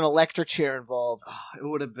then... there's an electric chair involved. Oh, it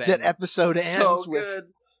would have been... That episode ends with... Good.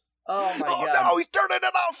 Oh, my God. Oh, no, he's turning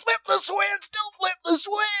it off. Flip the switch. Don't flip the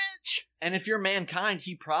switch. And if you're Mankind,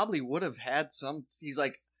 he probably would have had some... He's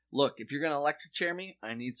like, look, if you're going to electric chair me,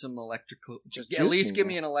 I need some electrical... Just at least give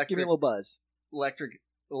me an electric... Give me a little buzz. Electric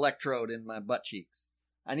electrode in my butt cheeks.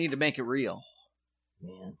 I need to make it real.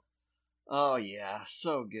 Man. Oh, yeah.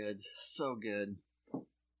 So good. So good.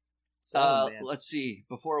 Let's see.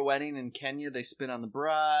 Before a wedding in Kenya, they spit on the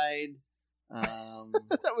bride.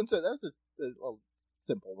 that was a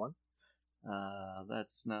simple one.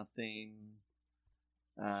 That's nothing.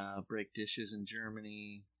 Break dishes in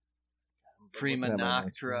Germany. Prima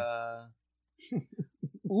Noctra.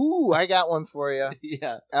 Ooh, I got one for you.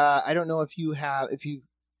 Yeah. I don't know if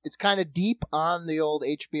it's kind of deep on the old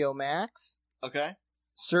HBO Max. Okay.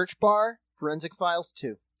 Search bar, Forensic Files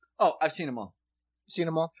 2. Oh, I've seen them all. Seen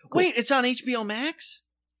them all? Cool. Wait, it's on HBO Max?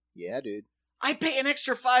 Yeah, dude. I pay an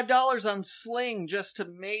extra $5 on Sling just to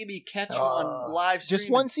maybe catch one live stream. Just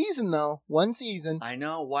one season, though. One season. I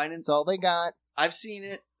know. Why didn't... That's all they got. I've seen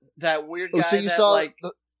it. That weird guy so you that, saw like,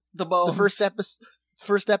 the bones. The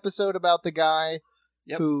first episode about the guy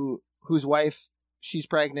whose wife, she's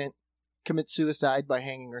pregnant, commits suicide by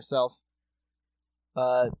hanging herself.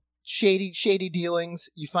 Shady dealings.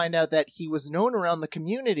 You find out that he was known around the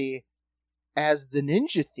community as the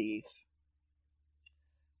Ninja Thief.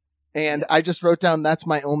 And I just wrote down, that's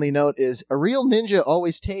my only note, is a real ninja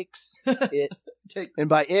always takes it. And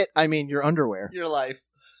by it, I mean your underwear. Your life.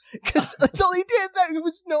 Because that's all he did. That he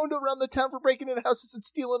was known around the town for breaking into houses and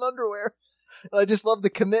stealing underwear. And I just love the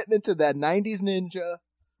commitment to that 90s ninja.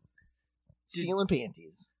 Stealing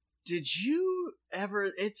panties. Did you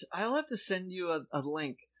ever... I'll have to send you a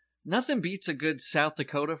link. Nothing beats a good South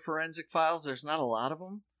Dakota Forensic Files. There's not a lot of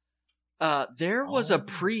them. There was a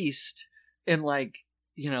priest in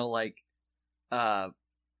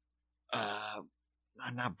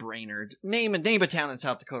not Brainerd. Name a town in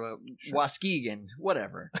South Dakota. Sure. Waukegan,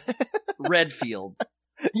 whatever. Redfield.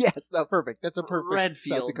 Yes, no, perfect. That's a perfect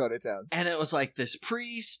Redfield. South Dakota town. And it was like this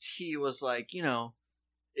priest. He was like,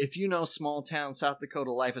 if you know small town South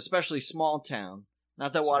Dakota life, especially small town,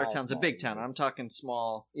 not that Watertown's a big town. I'm talking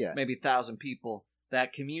small, maybe 1,000 people.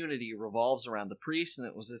 That community revolves around the priest, and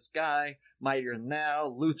it was this guy, mightier than thou,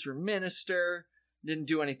 Lutheran minister, didn't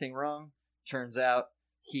do anything wrong. Turns out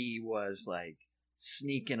he was like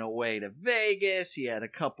sneaking away to Vegas. He had a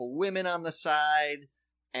couple women on the side,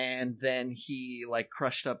 and then he like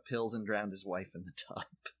crushed up pills and drowned his wife in the tub.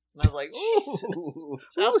 And I was like, ooh,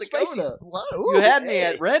 South Dakota. Ooh, you had me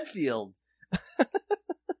at Redfield.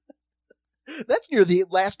 That's near the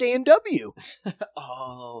last A&W.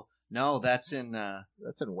 Oh, no, that's in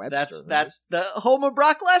Webster. That's the home of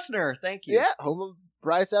Brock Lesnar. Thank you. Yeah, home of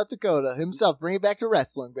Bryce, South Dakota himself. Bring it back to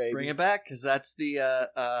wrestling, baby. Bring it back, because that's the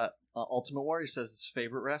Ultimate Warrior says his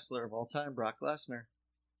favorite wrestler of all time, Brock Lesnar.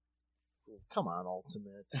 Come on,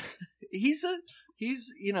 Ultimate. he's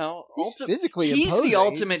physically he's imposing. The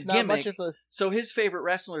ultimate He's not gimmick. much of So his favorite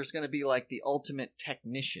wrestler is going to be like the ultimate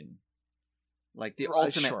technician, like the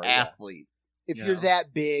ultimate athlete. If you're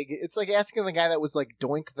that big, it's like asking the guy that was like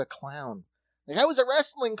Doink the Clown. Like, I was a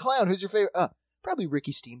wrestling clown. Who's your favorite? Probably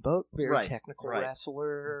Ricky Steamboat. Very technical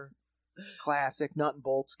wrestler. Classic nut and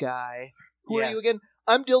bolts guy. Who are you again?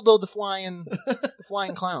 I'm Dildo the flying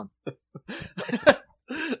clown.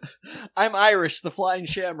 I'm Irish, the flying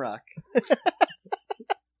shamrock.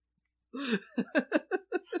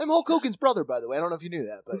 I'm Hulk Hogan's brother, by the way. I don't know if you knew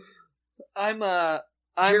that, but I'm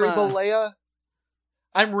Jerry Bollea.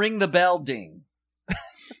 I'm Ring the Bell Ding.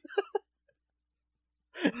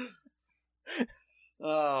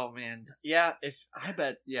 Oh man,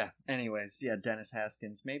 Anyways, Dennis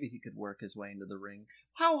Haskins. Maybe he could work his way into the ring.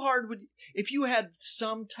 How hard would if you had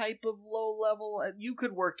some type of low level? You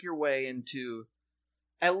could work your way into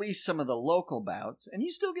at least some of the local bouts, and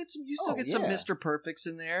you still get some. Some Mr. Perfects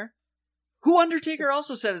in there. Who Undertaker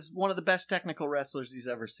also said is one of the best technical wrestlers he's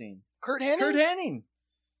ever seen. Kurt Hennig.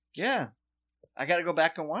 Yeah, I got to go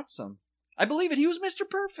back and watch some. I believe it. He was Mr.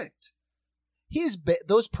 Perfect.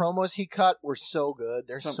 Those promos he cut were so good.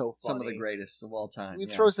 They're so funny. Some of the greatest of all time. He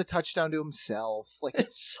throws the touchdown to himself. Like,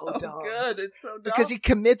 it's so dumb. Good. It's so dumb. Because he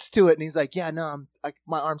commits to it, and he's like,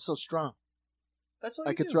 my arm's so strong. That's all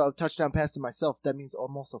I could throw a touchdown pass to myself. That means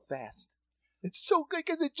I'm also fast. It's so good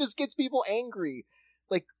because it just gets people angry.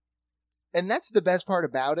 Like, and that's the best part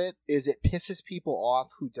about it, is it pisses people off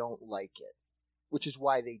who don't like it. Which is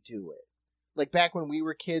why they do it. Like, back when we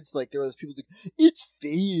were kids, like, there were those people like, it's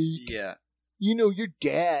fake. Yeah. Your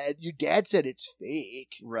dad said it's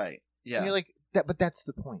fake. Right. Yeah. And you're like, but that's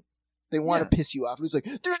the point. They want to piss you off. It's like,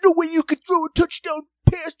 there's no way you could throw a touchdown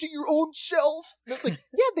pass to your own self. And it's like,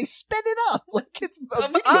 they sped it up. Like, it's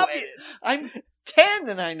obvious. I'm 10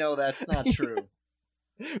 and I know that's not true.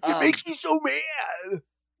 It makes me so mad.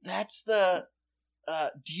 That's the,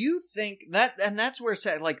 do you think that, and that's where it's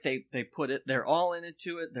at, like they put it, they're all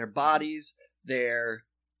into it, their bodies, their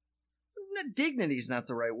dignity's not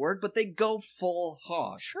the right word, but they go full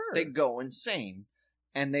hog. Sure. They go insane.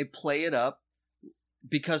 And they play it up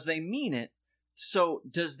because they mean it. So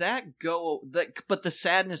does that go... But the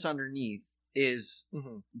sadness underneath is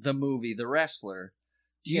the movie, The Wrestler.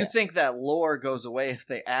 Do you think that lore goes away if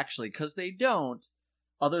they actually... Because they don't,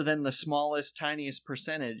 other than the smallest, tiniest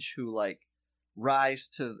percentage who rise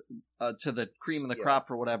to the cream of the crop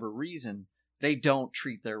for whatever reason, they don't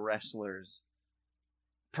treat their wrestlers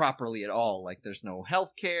properly at all. Like, there's no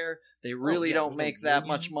health care. They really don't make that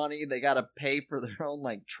much money. They got to pay for their own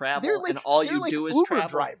travel, and all you do is Uber travel.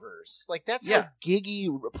 Drivers. Like, that's how giggy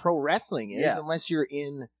pro wrestling is, unless you're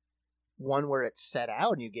in one where it's set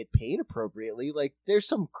out and you get paid appropriately. Like, there's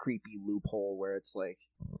some creepy loophole where it's like,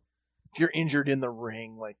 if you're injured in the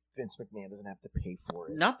ring, like, Vince McMahon doesn't have to pay for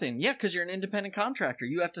it. Nothing. Yeah, because you're an independent contractor.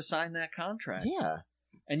 You have to sign that contract. Yeah.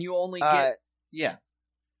 And you only get... yeah.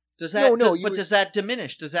 Does that... but does that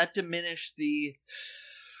diminish? Does that diminish the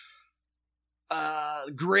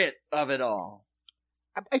grit of it all?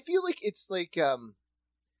 I feel like it's like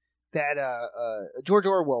that George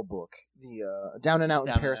Orwell book, the Down and Out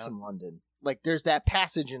in Paris and London. Like, there's that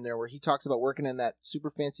passage in there where he talks about working in that super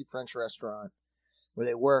fancy French restaurant where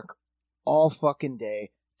they work all fucking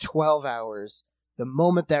day, 12 hours. The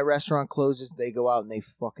moment that restaurant closes, they go out and they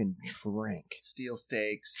fucking drink. Steal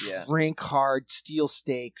steaks, yeah. Drink hard, steal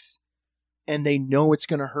steaks, and they know it's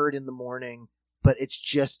going to hurt in the morning, but it's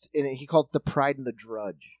just, and he called it the pride and the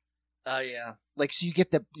drudge. Oh, yeah. Like, so you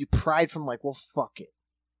get the pride from, like, well, fuck it.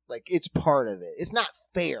 Like, it's part of it. It's not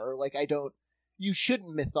fair. Like, you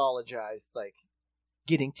shouldn't mythologize, like,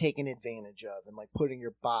 getting taken advantage of and, like, putting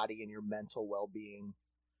your body and your mental well-being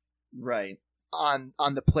right on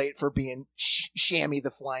the plate for being Shammy the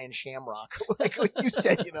Flying Shamrock. Like what you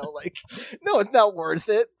said, like, no, it's not worth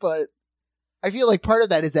it, but I feel like part of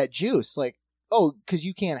that is that juice. Like, oh, because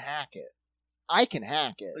you can't hack it. I can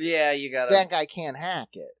hack it. Yeah, you gotta... That guy can't hack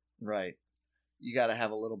it. Right. You gotta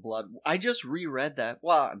have a little blood. I just reread that.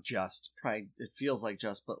 Well, probably, it feels like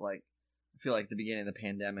but like, I feel like the beginning of the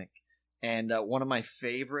pandemic. And one of my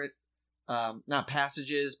favorite, not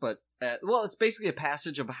passages, but, it's basically a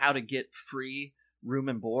passage of how to get free room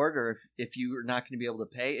and board, or if you're not going to be able to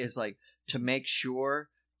pay, is like to make sure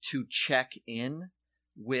to check in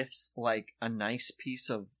with like a nice piece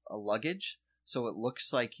of luggage so it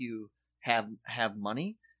looks like you have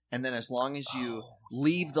money. And then as long as you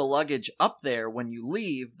leave the luggage up there when you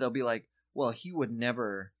leave, they'll be like, well, he would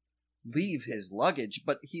never leave his luggage,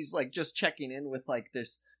 but he's like just checking in with like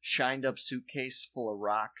this shined up suitcase full of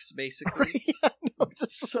rocks, basically. Yeah, no,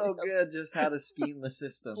 it's so good just how to scheme the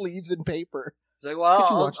system. Leaves and paper. It's like,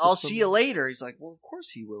 well, I'll see you later. He's like, well, of course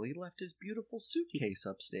he will. He left his beautiful suitcase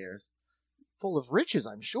upstairs. Full of riches,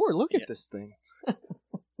 I'm sure. Look at this thing.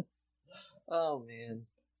 Oh, man.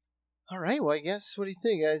 All right, well, I guess, what do you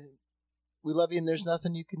think? We love you and there's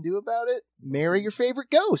nothing you can do about it. Marry your favorite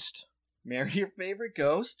ghost. Marry your favorite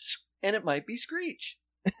ghost, and it might be Screech.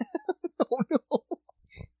 Oh, no.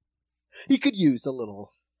 He could use a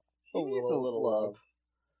little... He needs a little love.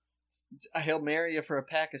 He'll marry you for a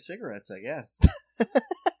pack of cigarettes, I guess.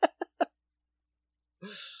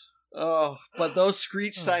 Oh, but those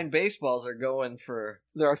Screech signed baseballs are going for...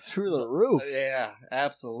 They're through the roof. Yeah,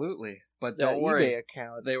 absolutely. But don't worry, eBay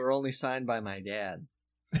account. They were only signed by my dad.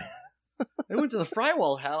 I went to the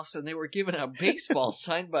Frywall house and they were giving out baseballs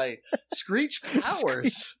signed by Screech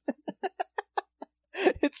Powers.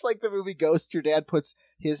 It's like the movie Ghost. Your dad puts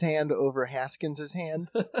his hand over Haskins' hand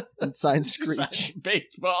and signs Screech.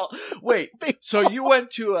 Baseball. Wait, so you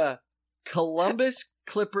went to a Columbus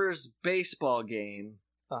Clippers baseball game,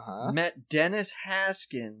 met Dennis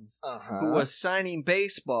Haskins, who was signing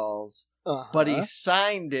baseballs, but he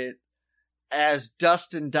signed it as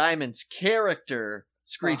Dustin Diamond's character,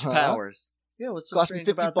 Screech Powers. Yeah, what's so strange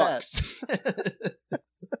about that?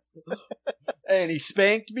 And he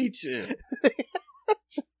spanked me too.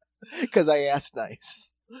 Because I asked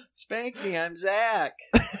nice. Spank me, I'm Zach.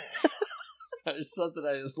 There's something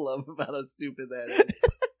I just love about how stupid that is. I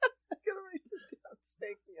gotta write this down.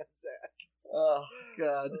 Spank me, I'm Zach. Oh,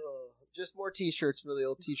 God. Just more t-shirts for the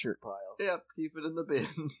old t-shirt pile. Yep, keep it in the bin.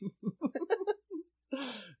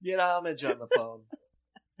 Get homage on the phone.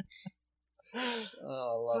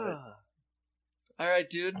 Oh, I love it. All right,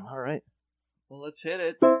 dude. All right. Well, let's hit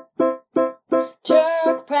it.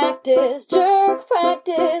 Jerk practice,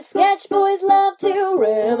 sketch boys love to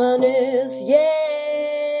reminisce, yeah.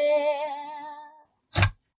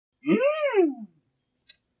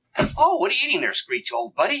 Oh, what are you eating there, Screech,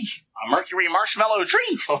 old buddy? A Mercury marshmallow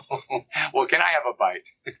treat. Well, can I have a bite?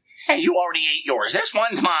 Hey, you already ate yours. This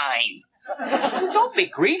one's mine. Don't be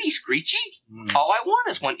greedy, Screechy. All I want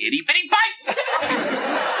is one itty-bitty bite.